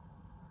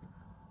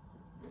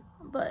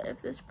 But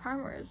if this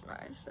primer is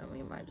nice, then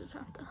we might just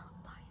have to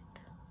buy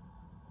it.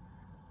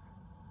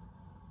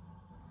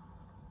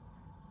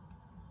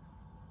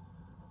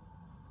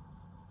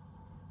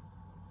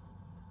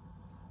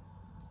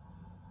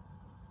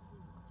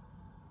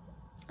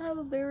 I have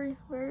a very,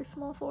 very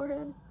small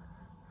forehead,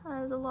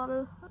 as a lot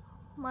of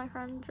my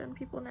friends and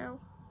people know.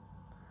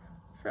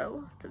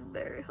 So it's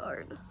very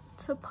hard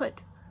to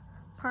put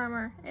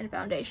primer and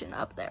foundation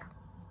up there.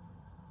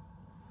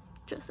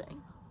 Just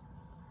saying.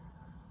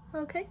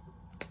 Okay,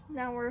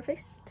 now we're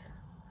faced.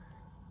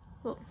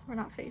 Well, we're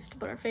not faced,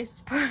 but our face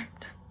is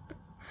primed.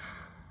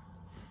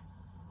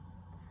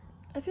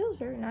 It feels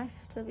very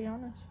nice, to be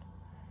honest.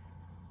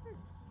 It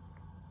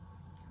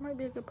might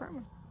be a good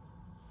primer.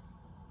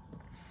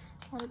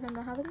 All depends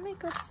on how the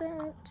makeup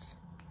sets.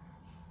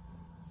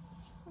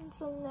 And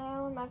so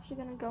now I'm actually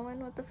gonna go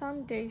in with the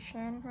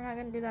foundation. We're not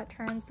gonna do that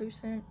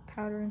translucent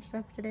powder and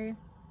stuff today.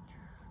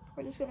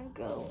 We're just gonna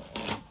go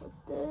in with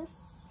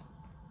this.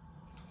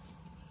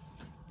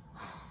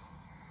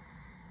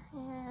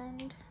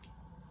 And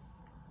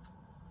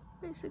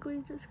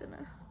basically just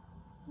gonna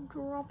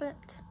drop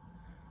it.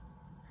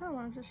 I kind of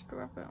want to just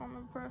drop it on the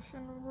brush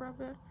and rub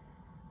it.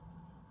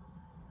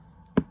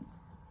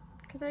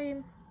 Because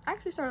I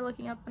actually started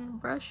looking up, and the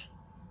brush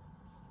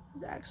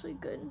is actually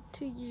good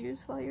to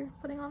use while you're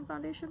putting on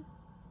foundation.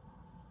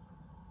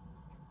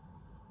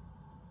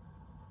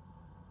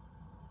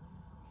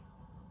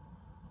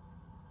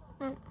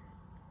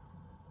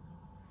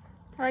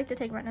 I like to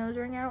take my nose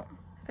ring out.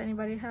 If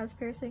anybody has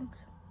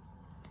piercings,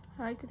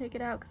 I like to take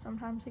it out because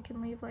sometimes it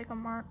can leave like a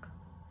mark.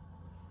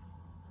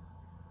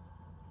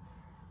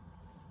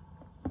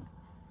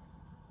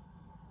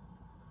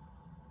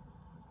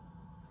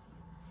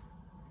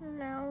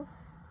 Now,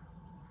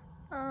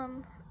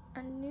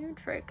 a new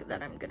trick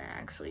that I'm gonna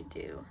actually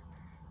do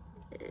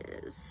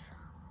is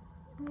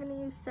I'm gonna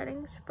use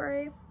setting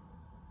spray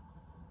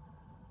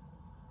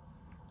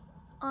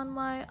on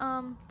my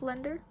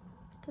blender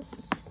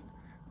just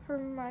for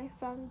my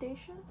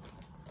foundation.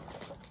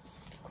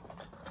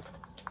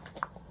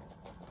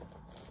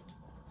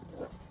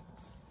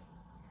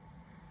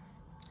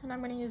 And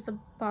I'm gonna use the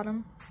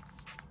bottom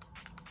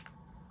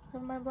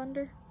of my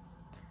blender.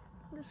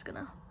 I'm just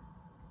gonna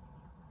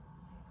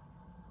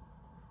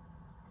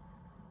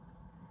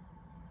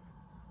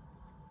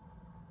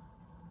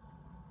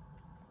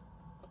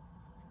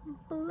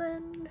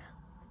blend.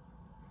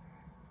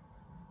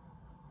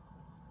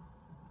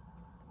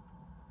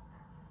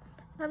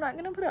 I'm not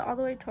gonna put it all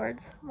the way towards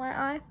my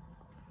eye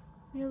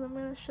because I'm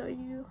gonna show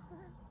you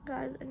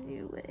guys a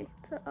new way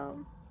to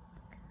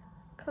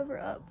cover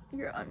up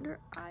your under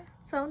eye.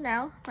 So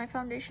now my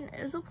foundation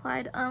is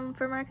applied.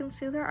 For my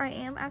concealer, I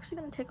am actually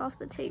gonna take off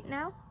the tape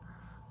now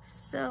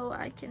so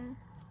I can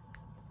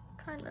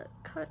kind of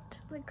cut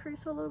the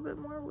crease a little bit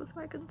more with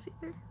my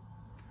concealer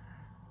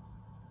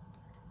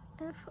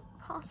if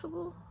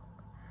possible.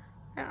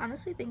 I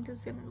honestly think this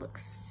is gonna look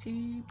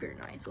super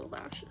nice with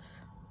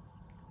lashes.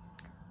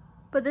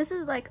 But this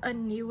is like a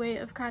new way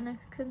of kind of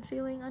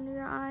concealing under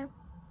your eye.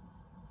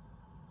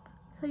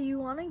 So you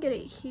want to get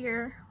it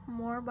here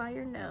more by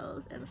your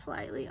nose and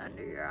slightly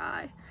under your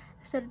eye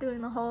instead of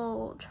doing the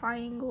whole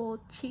triangle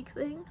cheek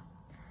thing.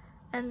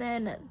 And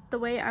then the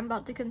way I'm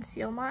about to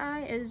conceal my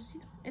eye is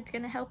it's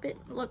going to help it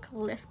look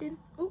lifted.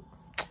 Ooh,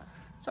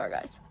 sorry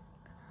guys.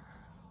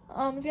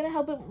 It's going to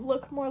help it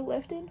look more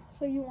lifted.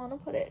 So you want to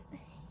put it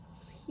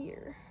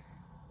here,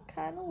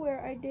 kind of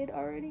where I did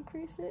already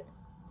crease it.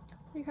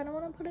 So you kind of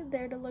want to put it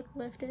there to look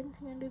lifted.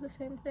 I'm going to do the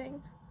same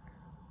thing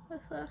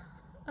with the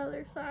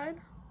other side.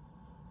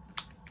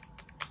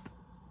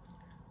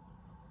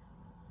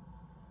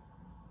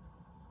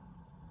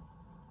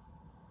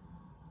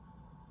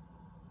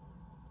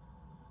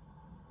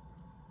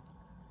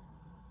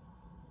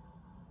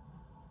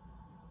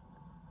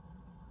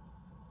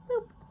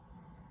 Boop.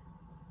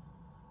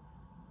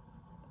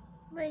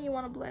 Then you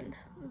want to blend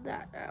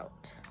that out.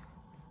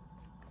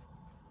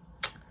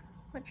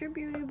 What's your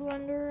beauty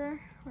blender?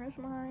 Where's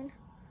mine?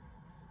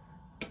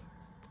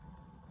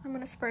 I'm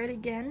gonna spray it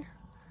again,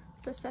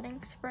 the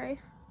setting spray,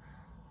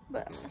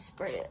 but I'm gonna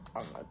spray it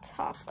on the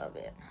top of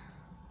it.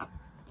 And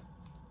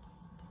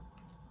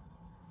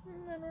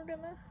then we're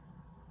gonna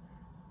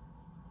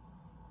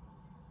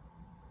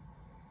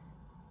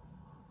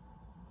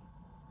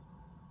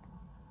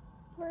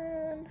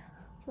blend,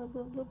 blah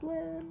blah blah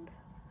blend,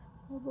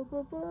 blah blah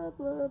blah blah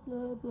blah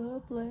blah blah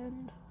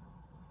blend.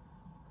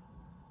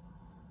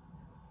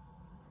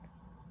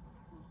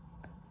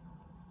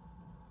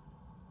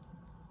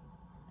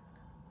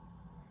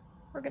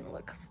 We're gonna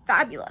look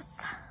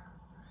fabulous,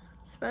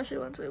 especially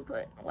once we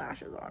put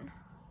lashes on.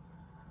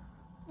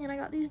 And I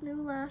got these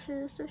new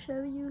lashes to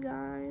show you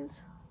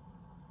guys.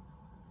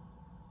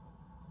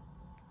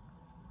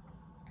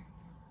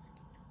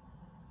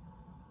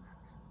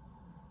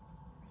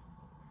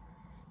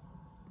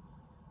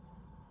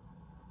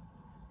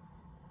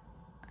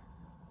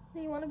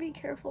 You want to be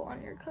careful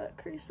on your cut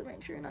crease to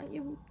make sure you're not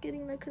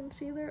getting the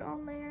concealer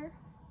on there,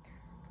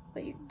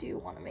 but you do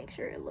want to make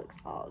sure it looks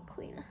all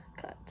clean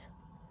cut.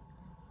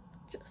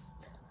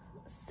 Just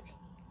saying.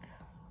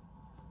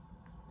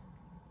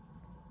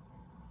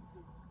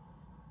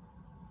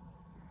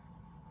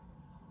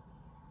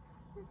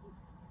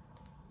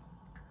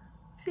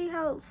 See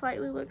how it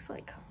slightly looks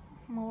like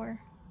more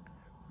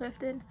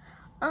lifted?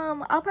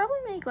 I'll probably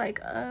make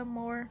like a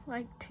more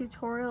like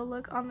tutorial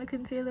look on the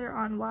concealer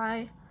on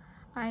why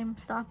I'm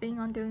stopping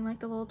on doing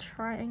like the little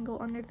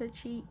triangle under the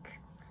cheek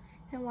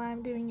and why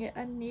I'm doing it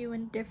a new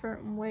and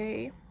different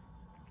way.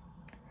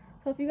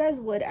 So if you guys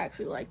would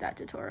actually like that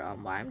tutorial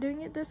on why I'm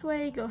doing it this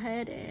way, go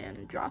ahead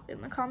and drop in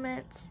the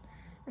comments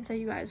and say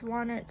you guys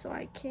want it so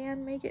I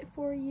can make it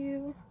for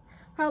you.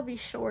 Probably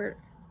short,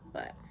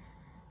 but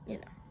you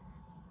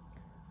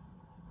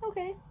know.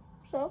 Okay,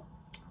 so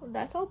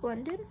that's all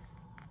blended.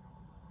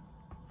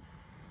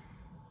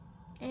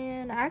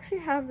 And I actually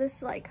have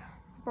this like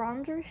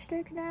bronzer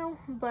stick now,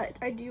 but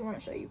I do want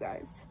to show you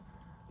guys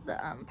the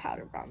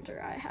powder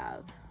bronzer I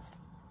have.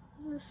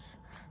 This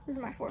is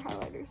my 4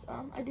 highlighters.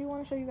 I do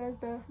want to show you guys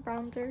the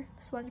bronzer,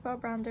 SpongeBob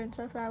bronzer and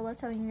stuff that I was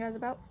telling you guys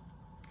about.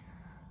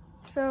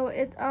 So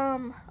it's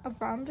a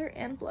bronzer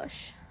and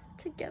blush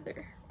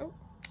together. Oh,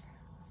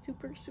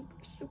 super cute.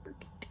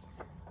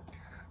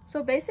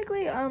 So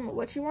basically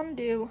what you want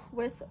to do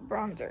with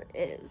bronzer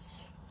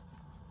is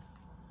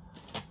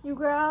you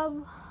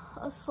grab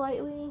a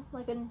slightly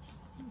like a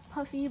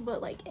puffy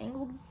but like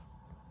angled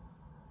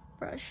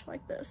brush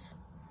like this.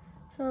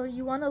 So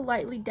you want to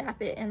lightly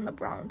dap it in the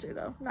bronzer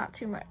though, not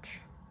too much.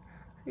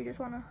 You just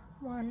want to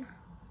 1,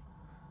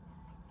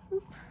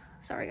 Oops,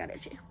 sorry, got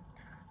itchy.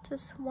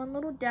 Just one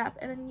little dab,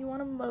 and then you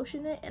want to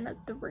motion it in a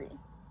 3.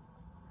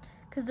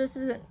 Because this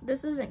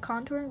isn't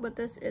contouring, but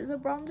this is a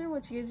bronzer,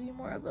 which gives you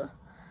more of a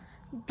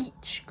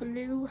beach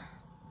glow.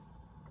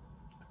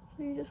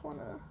 So you just want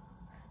to,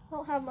 I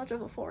don't have much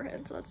of a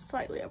forehead, so that's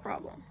slightly a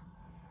problem.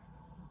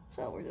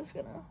 So we're just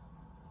gonna,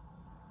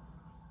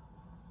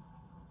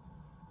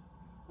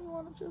 you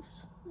want to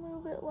just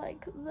move it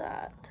like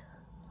that.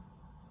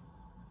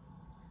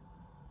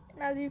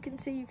 And as you can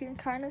see, you can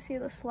kind of see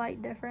the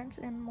slight difference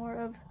in more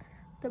of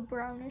the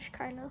brownish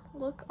kind of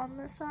look on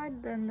this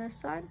side than this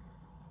side.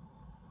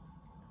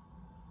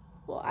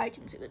 Well, I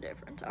can see the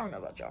difference. I don't know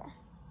about y'all.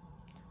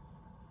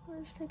 I'll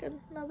just take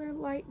another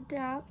light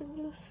dab and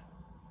just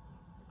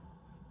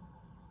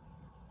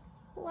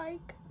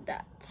like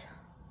that.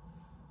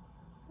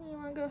 And you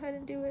want to go ahead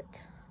and do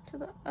it to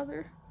the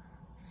other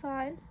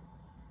side.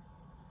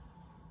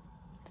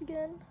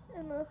 Again,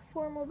 in the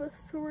form of a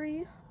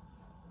 3.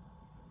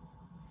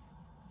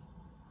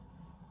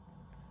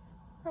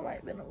 That might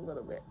have been a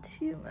little bit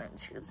too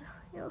much because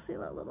you'll see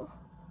that little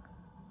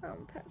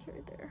patch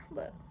right there,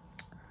 but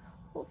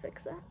we'll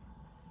fix that.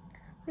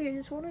 So you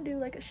just want to do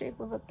like a shape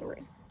of a 3.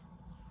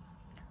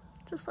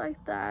 Just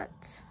like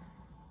that.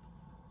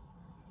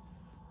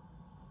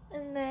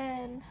 And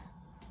then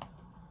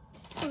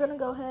we're going to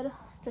go ahead,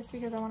 just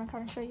because I want to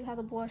kind of show you how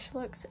the blush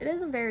looks. It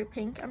is a very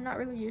pink. I'm not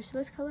really used to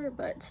this color,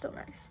 but it's still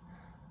nice.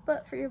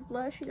 But for your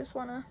blush, you just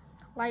want to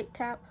light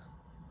tap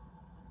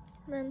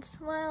and then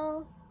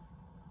swell.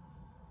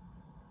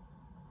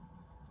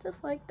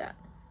 Just like that.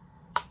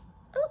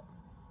 Oh.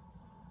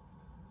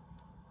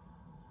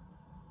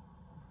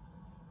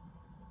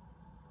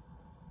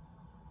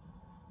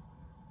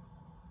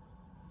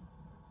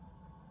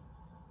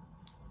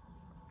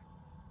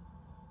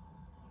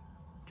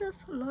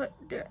 Just like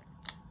that.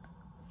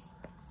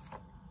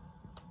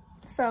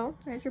 So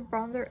there's your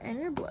bronzer and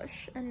your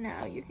blush, and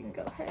now you can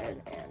go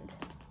ahead and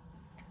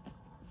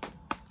I'm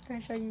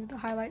gonna show you the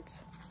highlights,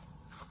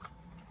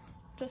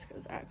 just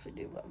because I actually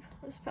do love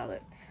this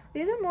palette.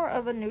 These are more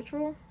of a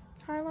neutral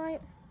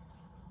highlight.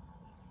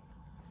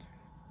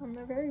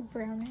 They're very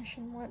brownish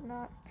and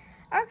whatnot.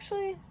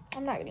 Actually,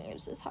 I'm not gonna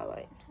use this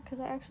highlight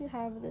because I actually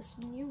have this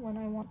new one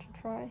I want to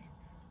try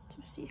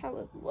to see how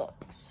it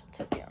looks,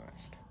 to be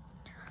honest.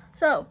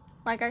 So,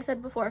 like I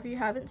said before, if you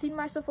haven't seen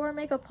my Sephora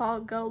makeup haul,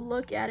 go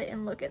look at it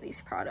and look at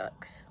these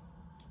products.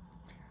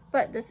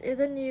 But this is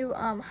a new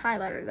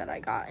highlighter that I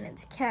got, and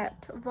it's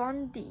Kat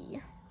Von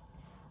D.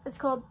 It's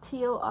called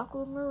Teal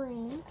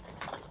Aquamarine.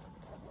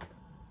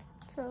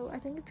 So I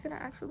think it's gonna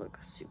actually look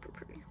super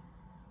pretty.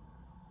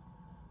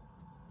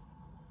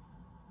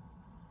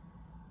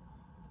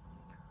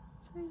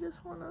 So you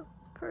just wanna,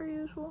 per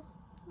usual,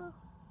 no.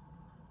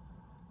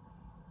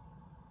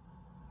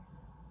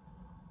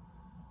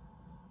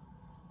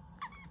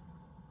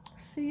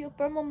 See you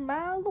from a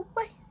mile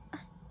away.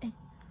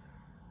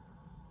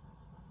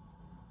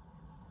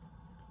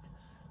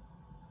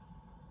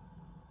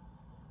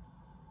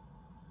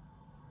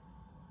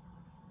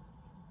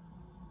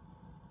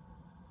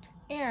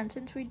 And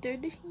since we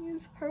did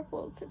use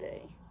purple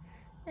today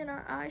in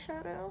our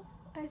eyeshadow,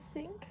 I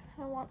think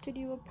I want to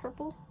do a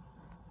purple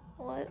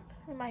lip.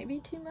 It might be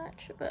too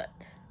much, but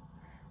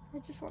I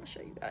just want to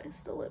show you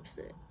guys the lip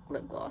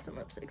gloss and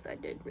lipsticks I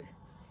did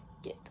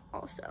get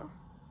also.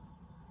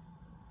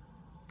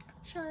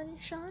 Shiny,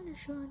 shiny,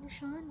 shiny,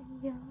 shiny,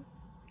 yeah.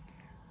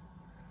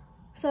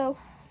 So,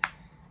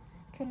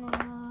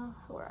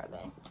 where are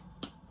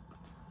they?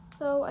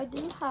 So I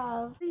do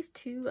have these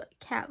two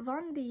Kat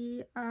Von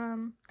D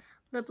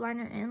lip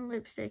liner and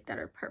lipstick that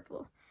are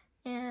purple.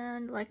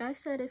 And like I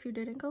said, if you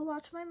didn't go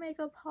watch my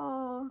makeup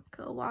haul,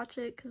 go watch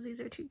it, because these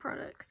are 2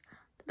 products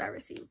that I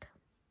received.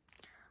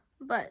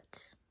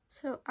 But,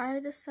 so I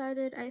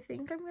decided, I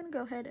think I'm going to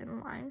go ahead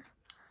and line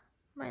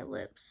my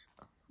lips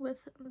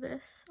with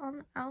this on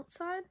the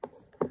outside.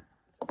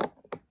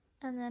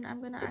 And then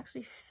I'm going to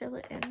actually fill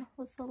it in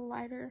with the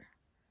lighter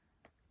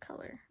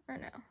color. Or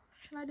no,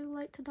 should I do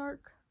light to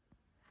dark?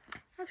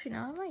 Actually, no,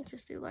 I might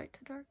just do light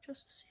to dark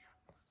just to see how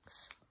it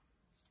looks.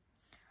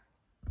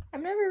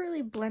 I've never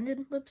really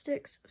blended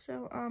lipsticks,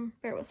 so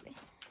bear with me.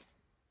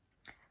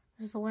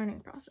 This is a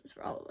learning process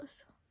for all of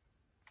us.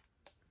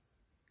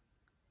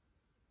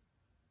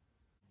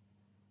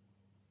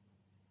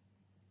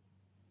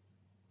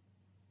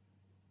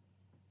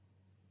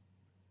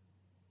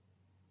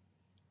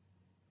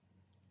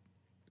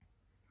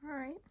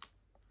 Alright,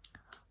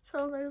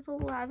 so there's a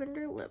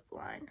lavender lip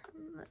line,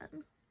 and then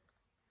I'm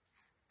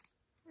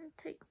gonna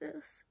take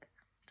this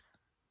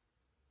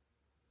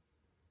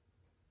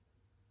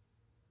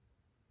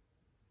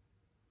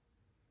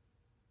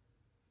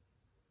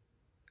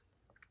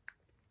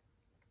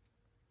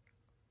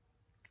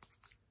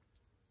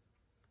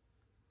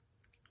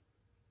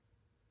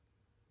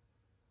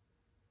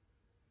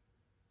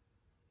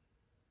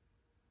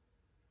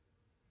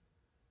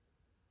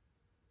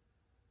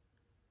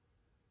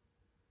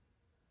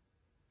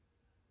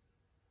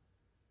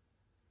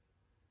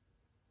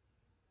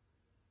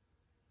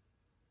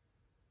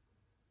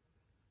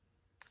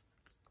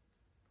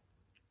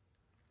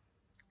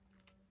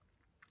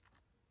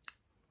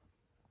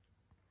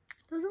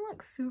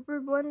look super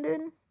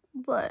blended,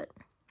 but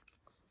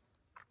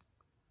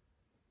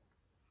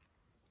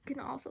you can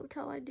also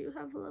tell I do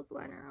have a lip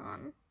liner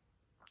on.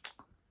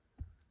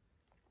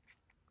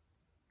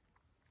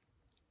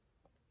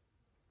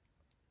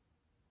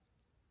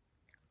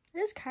 It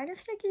is kind of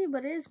sticky,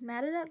 but it is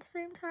matted at the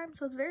same time,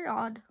 so it's very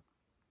odd.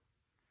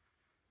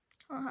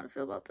 I don't know how to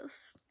feel about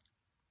this,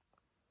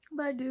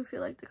 but I do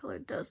feel like the color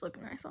does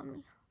look nice on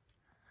me.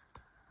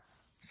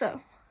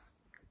 So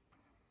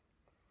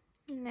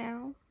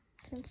now,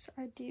 since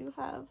I do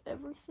have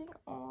everything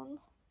on,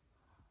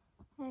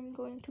 I'm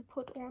going to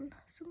put on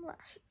some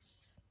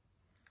lashes.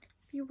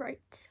 Be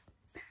right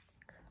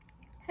back.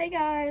 Hey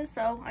guys,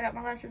 so I got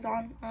my lashes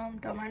on.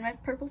 Don't mind my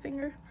purple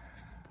finger,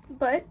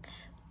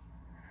 but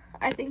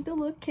I think the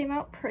look came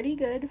out pretty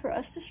good for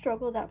us to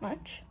struggle that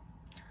much.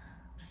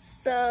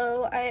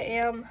 So I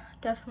am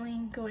definitely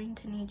going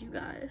to need you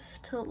guys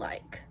to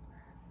like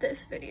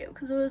this video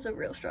because it was a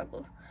real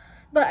struggle.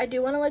 But I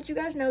do want to let you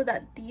guys know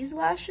that these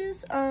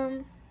lashes,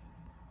 I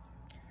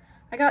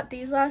got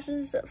these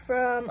lashes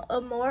from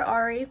Amore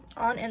Ari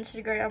on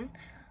Instagram.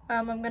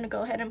 I'm going to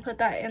go ahead and put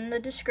that in the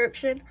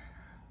description.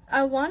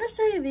 I want to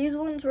say these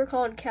ones were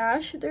called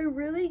Cash. They're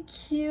really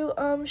cute.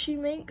 She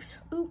makes,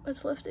 oop,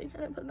 it's lifting.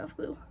 I didn't put enough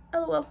glue.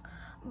 LOL.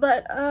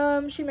 But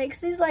she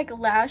makes these like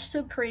lash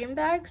supreme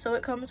bags. So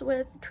it comes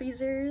with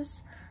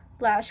tweezers,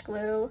 lash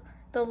glue,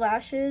 the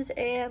lashes,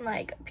 and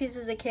like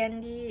pieces of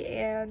candy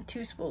and 2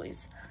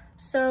 spoolies.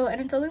 So, and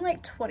it's only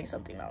like 20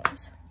 something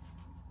dollars.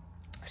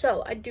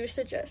 So I do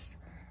suggest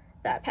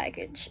that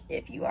package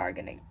if you are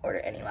gonna order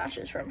any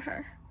lashes from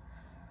her.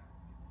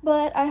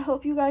 But I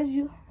hope you guys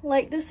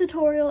like this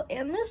tutorial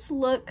and this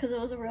look because it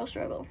was a real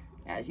struggle,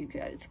 as you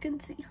guys can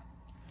see.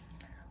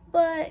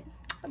 But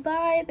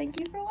bye, thank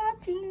you for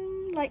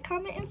watching. Like,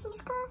 comment, and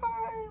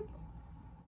subscribe.